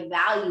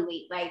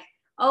reevaluate. Like,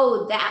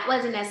 oh, that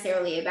wasn't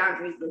necessarily a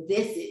boundary, but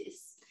this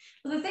is.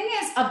 Well, the thing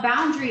is, a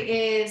boundary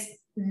is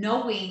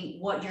knowing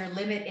what your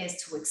limit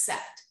is to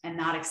accept and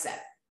not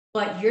accept.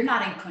 But you're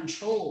not in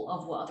control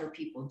of what other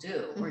people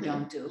do or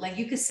don't do. Like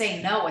you could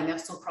say no and they'll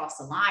still cross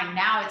the line.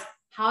 Now it's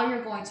how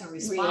you're going to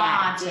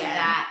respond to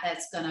that.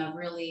 That's going to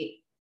really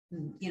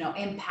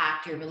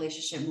impact your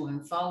relationship moving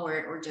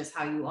forward, or just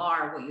how you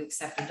are, what you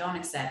accept or don't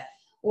accept.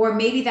 Or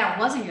maybe that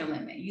wasn't your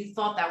limit. You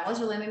thought that was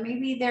your limit.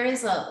 Maybe there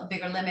is a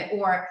bigger limit,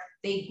 or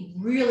they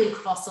really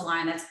cross the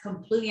line. That's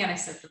completely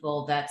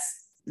unacceptable.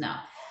 That's no.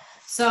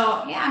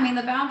 So yeah, I mean,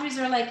 the boundaries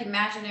are like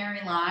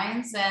imaginary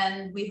lines,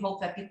 and we hope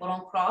that people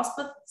don't cross,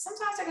 but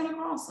sometimes they're going to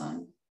cross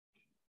them.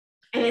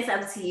 And it's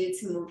up to you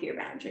to move your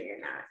boundary or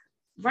not.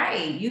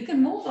 Right. You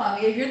can move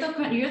on.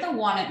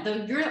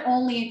 You're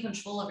only in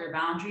control of your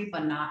boundary,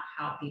 but not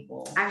how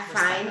people. I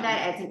find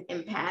that as an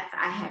empath,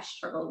 I have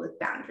struggled with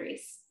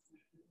boundaries.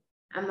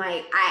 I'm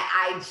like,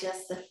 I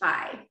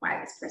justify why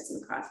this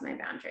person crossed my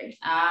boundary.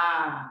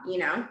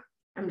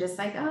 I'm just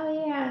like,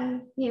 oh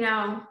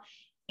yeah,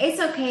 it's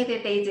okay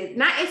that they did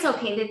it's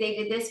okay that they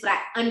did this, but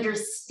I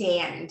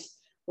understand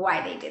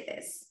why they did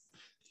this.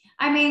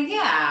 I mean,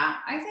 yeah,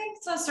 I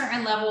think to a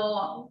certain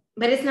level.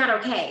 But it's not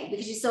okay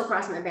because you still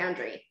crossed my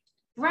boundary.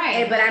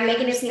 Right. But I'm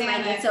making it seem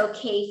like it's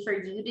okay for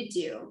you to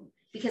do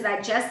because I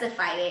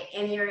justified it,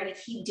 and you're going to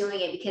keep doing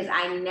it because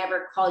I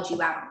never called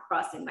you out on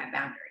crossing my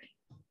boundary.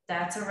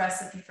 That's a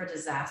recipe for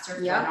disaster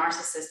for a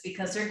narcissist,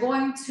 because they're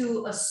going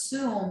to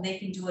assume they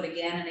can do it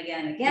again and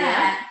again and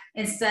again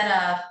instead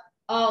of,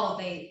 oh,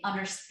 they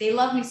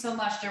love me so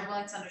much, they're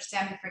willing to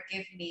understand me,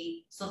 forgive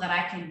me so that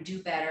I can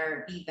do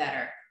better, be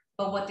better.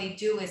 But what they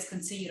do is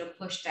continue to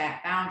push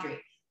that boundary.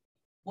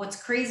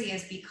 What's crazy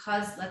is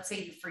because, let's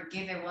say you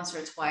forgive it once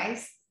or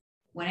twice,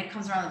 when it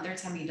comes around the third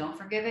time you don't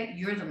forgive it,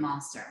 you're the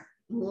monster.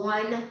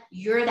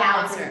 You're the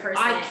monster.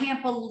 I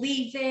can't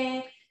believe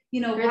it.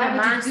 You're the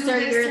monster.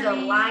 You're the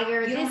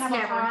liar. This never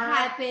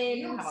happened.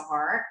 You don't have a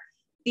heart,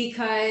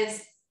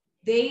 because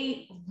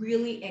they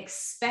really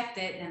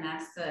expected, and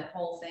that's the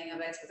whole thing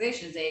of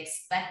expectations. They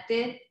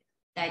expected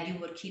that you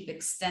would keep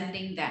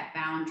extending that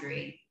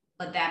boundary.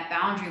 But that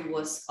boundary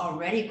was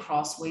already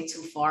crossed way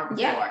too far before.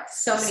 Yeah,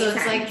 so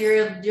it's like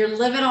you're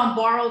living on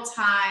borrowed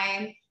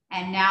time,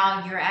 and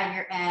now you're at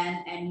your end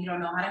and you don't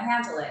know how to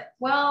handle it.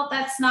 Well,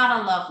 that's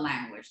not a love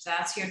language.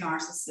 That's your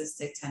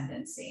narcissistic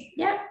tendency.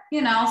 Yeah.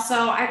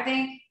 So I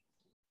think,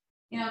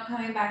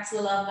 coming back to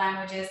the love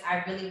languages,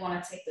 I really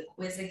want to take the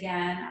quiz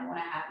again. I want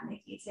to have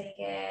Nikki take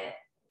it.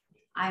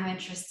 I'm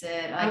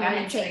interested.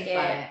 I'm intrigued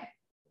by it.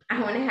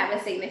 I want to have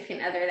a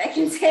significant other that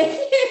can take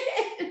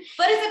it.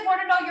 But it's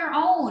important to know your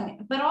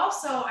own. But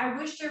also, I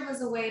wish there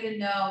was a way to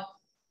know,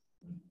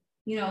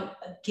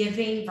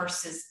 giving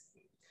versus.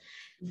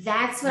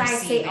 That's what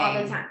receiving. I say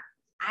all the time.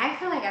 I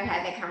feel like I've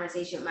had that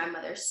conversation with my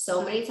mother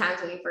so many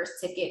times when we first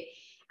took it.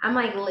 I'm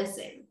like,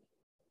 listen,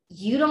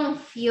 you don't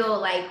feel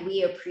like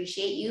we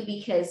appreciate you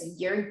because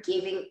you're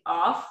giving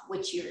off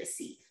what you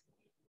receive.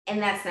 And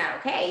that's not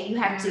okay. You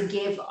have to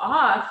give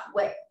off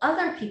what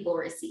other people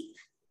receive.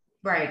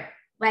 Right.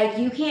 Like,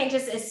 you can't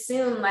just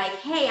assume like,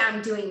 hey,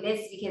 I'm doing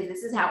this because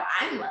this is how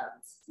I'm loved.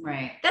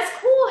 Right. That's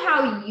cool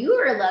how you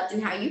are loved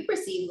and how you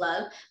perceive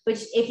love.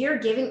 But if you're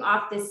giving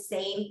off the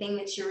same thing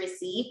that you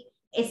receive,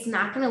 it's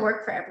not going to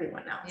work for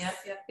everyone else.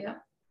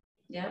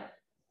 Yep.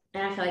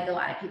 And I feel like a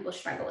lot of people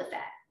struggle with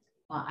that.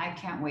 Well, I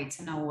can't wait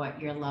to know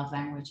what your love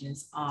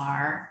languages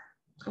are.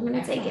 I'm going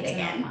to take it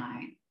again.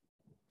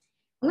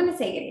 I'm going to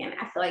take it again.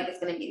 I feel like it's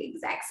going to be the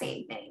exact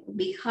same thing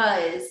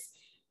because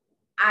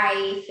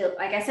I feel,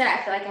 like I said,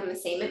 I feel like I'm the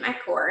same at my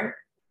core.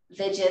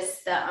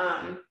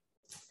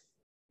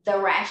 The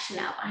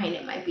rationale behind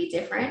it might be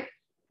different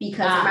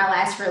because of my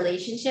last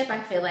relationship.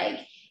 I feel like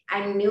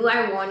I knew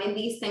I wanted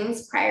these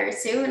things prior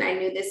to, and I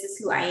knew this is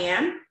who I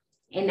am.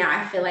 And now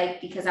I feel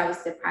like because I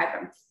was deprived,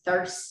 I'm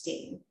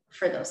thirsting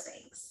for those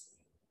things.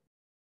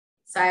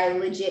 So I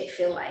legit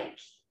feel like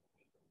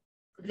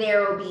they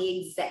will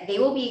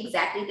be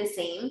exactly the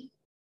same,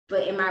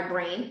 but in my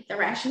brain, the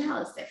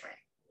rationale is different.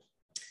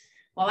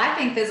 Well, I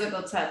think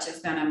physical touch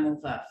is going to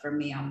move up for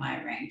me on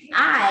my ranking.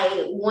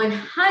 I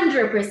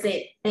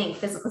 100% think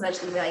physical touch is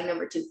going to be like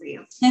number 2 for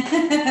you.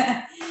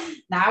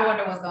 Now, I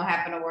wonder what's going to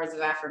happen to words of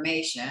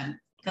affirmation,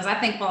 because I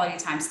think quality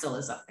time still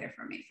is up there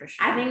for me, for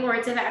sure. I think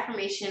words of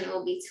affirmation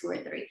will be 2 or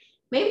 3.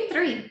 Maybe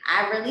 3.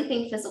 I really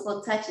think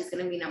physical touch is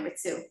going to be number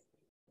 2.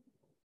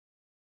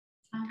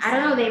 I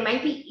don't know. They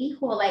might be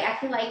equal. Like, I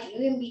feel like you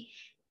can be,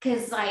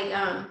 because like,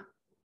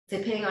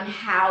 depending on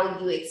how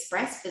you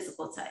express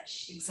physical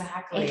touch.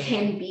 Exactly. It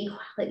can be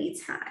quality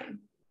time.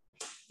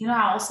 You know,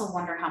 I also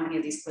wonder how many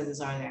of these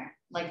quizzes are there?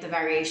 Like the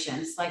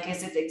variations. Like,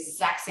 is it the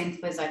exact same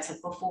quiz I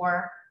took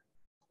before?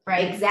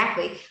 Right.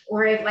 Exactly.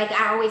 Or if like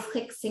I always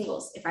click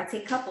singles. If I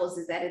take couples,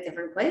 is that a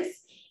different quiz?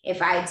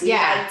 If I do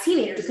like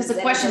teenagers, because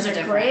the questions are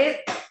different.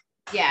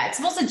 Yeah, it's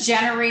supposed to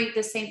generate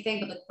the same thing,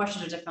 but the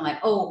questions are different. Like,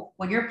 oh,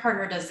 when your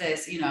partner does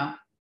this, you know,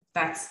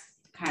 that's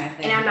the kind of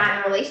thing. And I'm not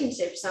in a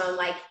relationship, so I'm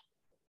like,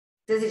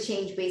 does it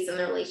change based on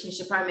the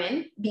relationship I'm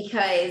in?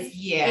 Because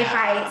if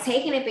I had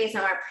taken it based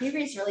on my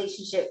previous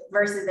relationship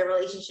versus the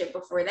relationship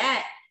before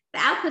that, the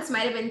outputs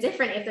might have been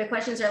different. If the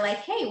questions are like,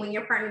 hey, when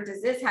your partner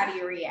does this, how do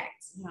you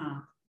react? Yeah.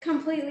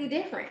 Completely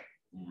different.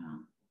 Yeah.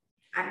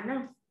 I don't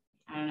know.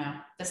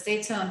 But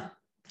stay tuned,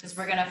 because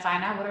we're going to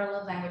find out what our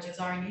love languages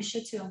are, and you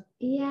should too.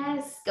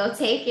 Yes, go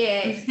take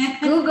it.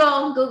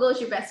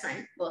 Google's your best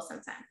friend. Well,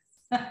 sometimes.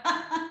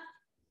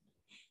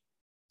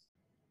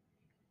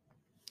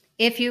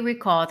 If you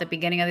recall at the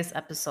beginning of this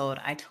episode,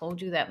 I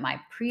told you that my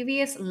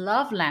previous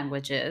love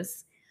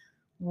languages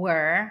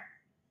were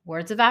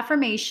words of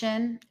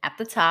affirmation at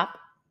the top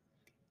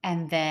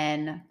and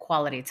then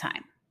quality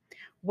time.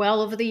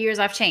 Well, over the years,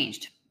 I've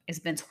changed. It's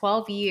been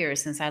 12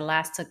 years since I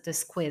last took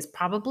this quiz,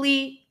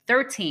 probably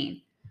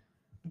 13.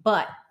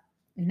 But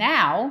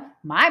now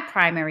my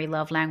primary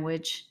love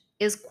language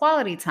is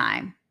quality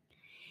time.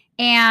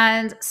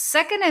 And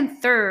second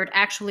and third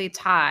actually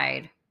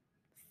tied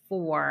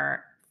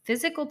for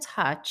physical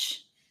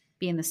touch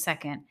being the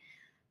second,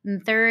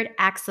 and third,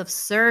 acts of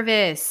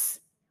service.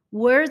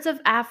 Words of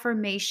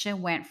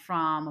affirmation went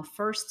from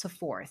first to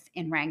fourth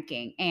in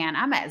ranking, and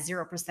I'm at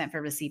 0%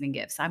 for receiving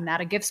gifts. I'm not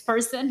a gifts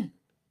person,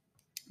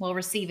 well,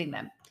 receiving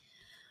them.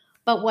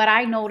 But what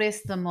I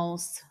noticed the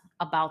most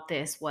about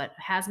this, what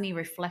has me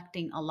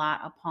reflecting a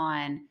lot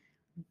upon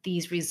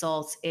these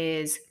results,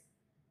 is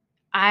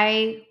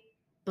I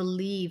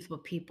believed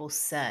what people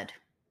said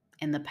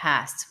in the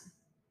past.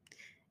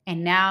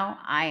 And now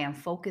I am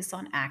focused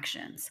on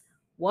actions.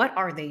 What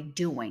are they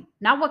doing?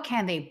 Not what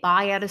can they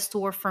buy at a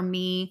store for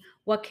me?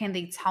 What can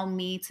they tell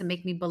me to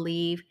make me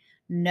believe?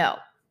 No.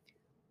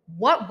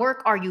 What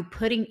work are you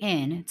putting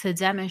in to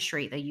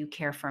demonstrate that you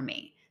care for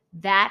me?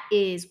 That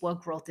is what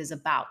growth is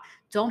about.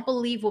 Don't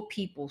believe what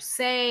people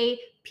say.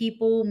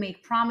 People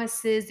make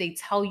promises. They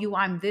tell you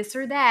I'm this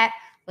or that.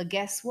 But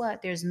guess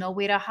what? There's no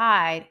way to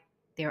hide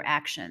their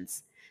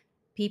actions.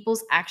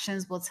 People's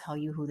actions will tell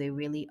you who they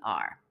really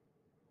are.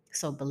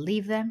 So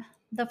believe them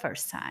the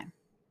first time.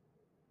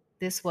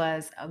 This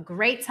was a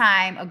great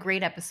time, a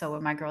great episode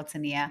with my girl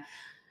Tynia.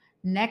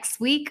 Next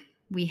week,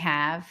 we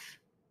have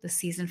the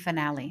season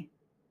finale.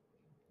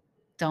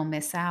 Don't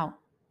miss out.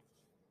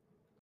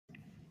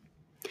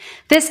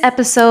 This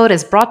episode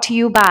is brought to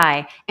you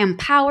by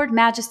Empowered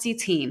Majesty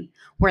Team,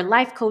 where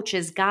life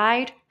coaches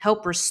guide,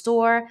 help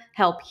restore,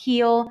 help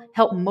heal,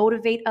 help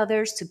motivate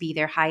others to be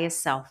their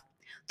highest self.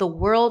 The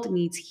world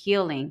needs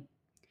healing.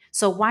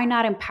 So why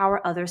not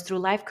empower others through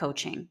life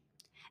coaching?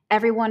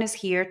 Everyone is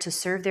here to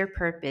serve their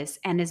purpose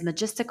and is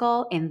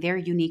majestical in their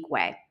unique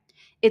way.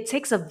 It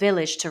takes a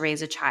village to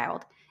raise a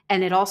child,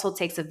 and it also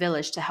takes a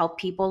village to help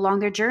people along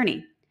their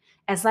journey.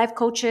 As life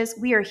coaches,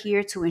 we are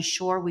here to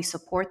ensure we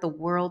support the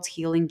world's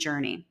healing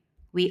journey.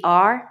 We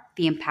are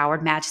the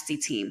Empowered Majesty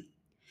Team.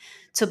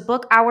 To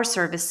book our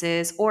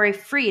services or a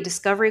free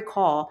discovery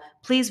call,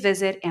 please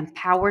visit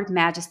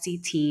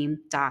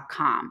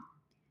empoweredmajestyteam.com.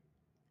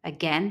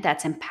 Again,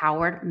 that's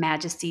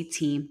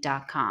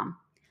empoweredmajestyteam.com.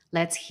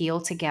 Let's heal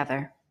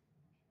together.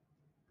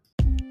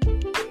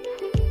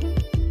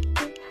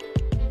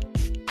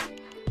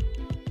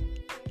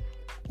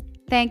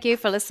 Thank you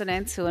for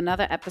listening to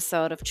another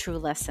episode of True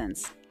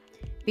Lessons.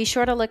 Be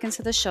sure to look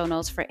into the show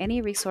notes for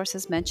any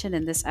resources mentioned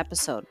in this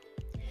episode.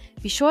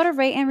 Be sure to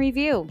rate and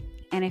review.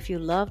 And if you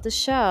love the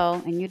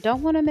show and you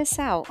don't want to miss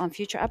out on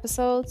future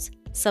episodes,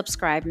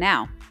 subscribe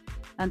now.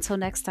 Until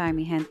next time,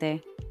 mi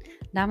gente.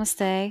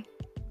 Namaste.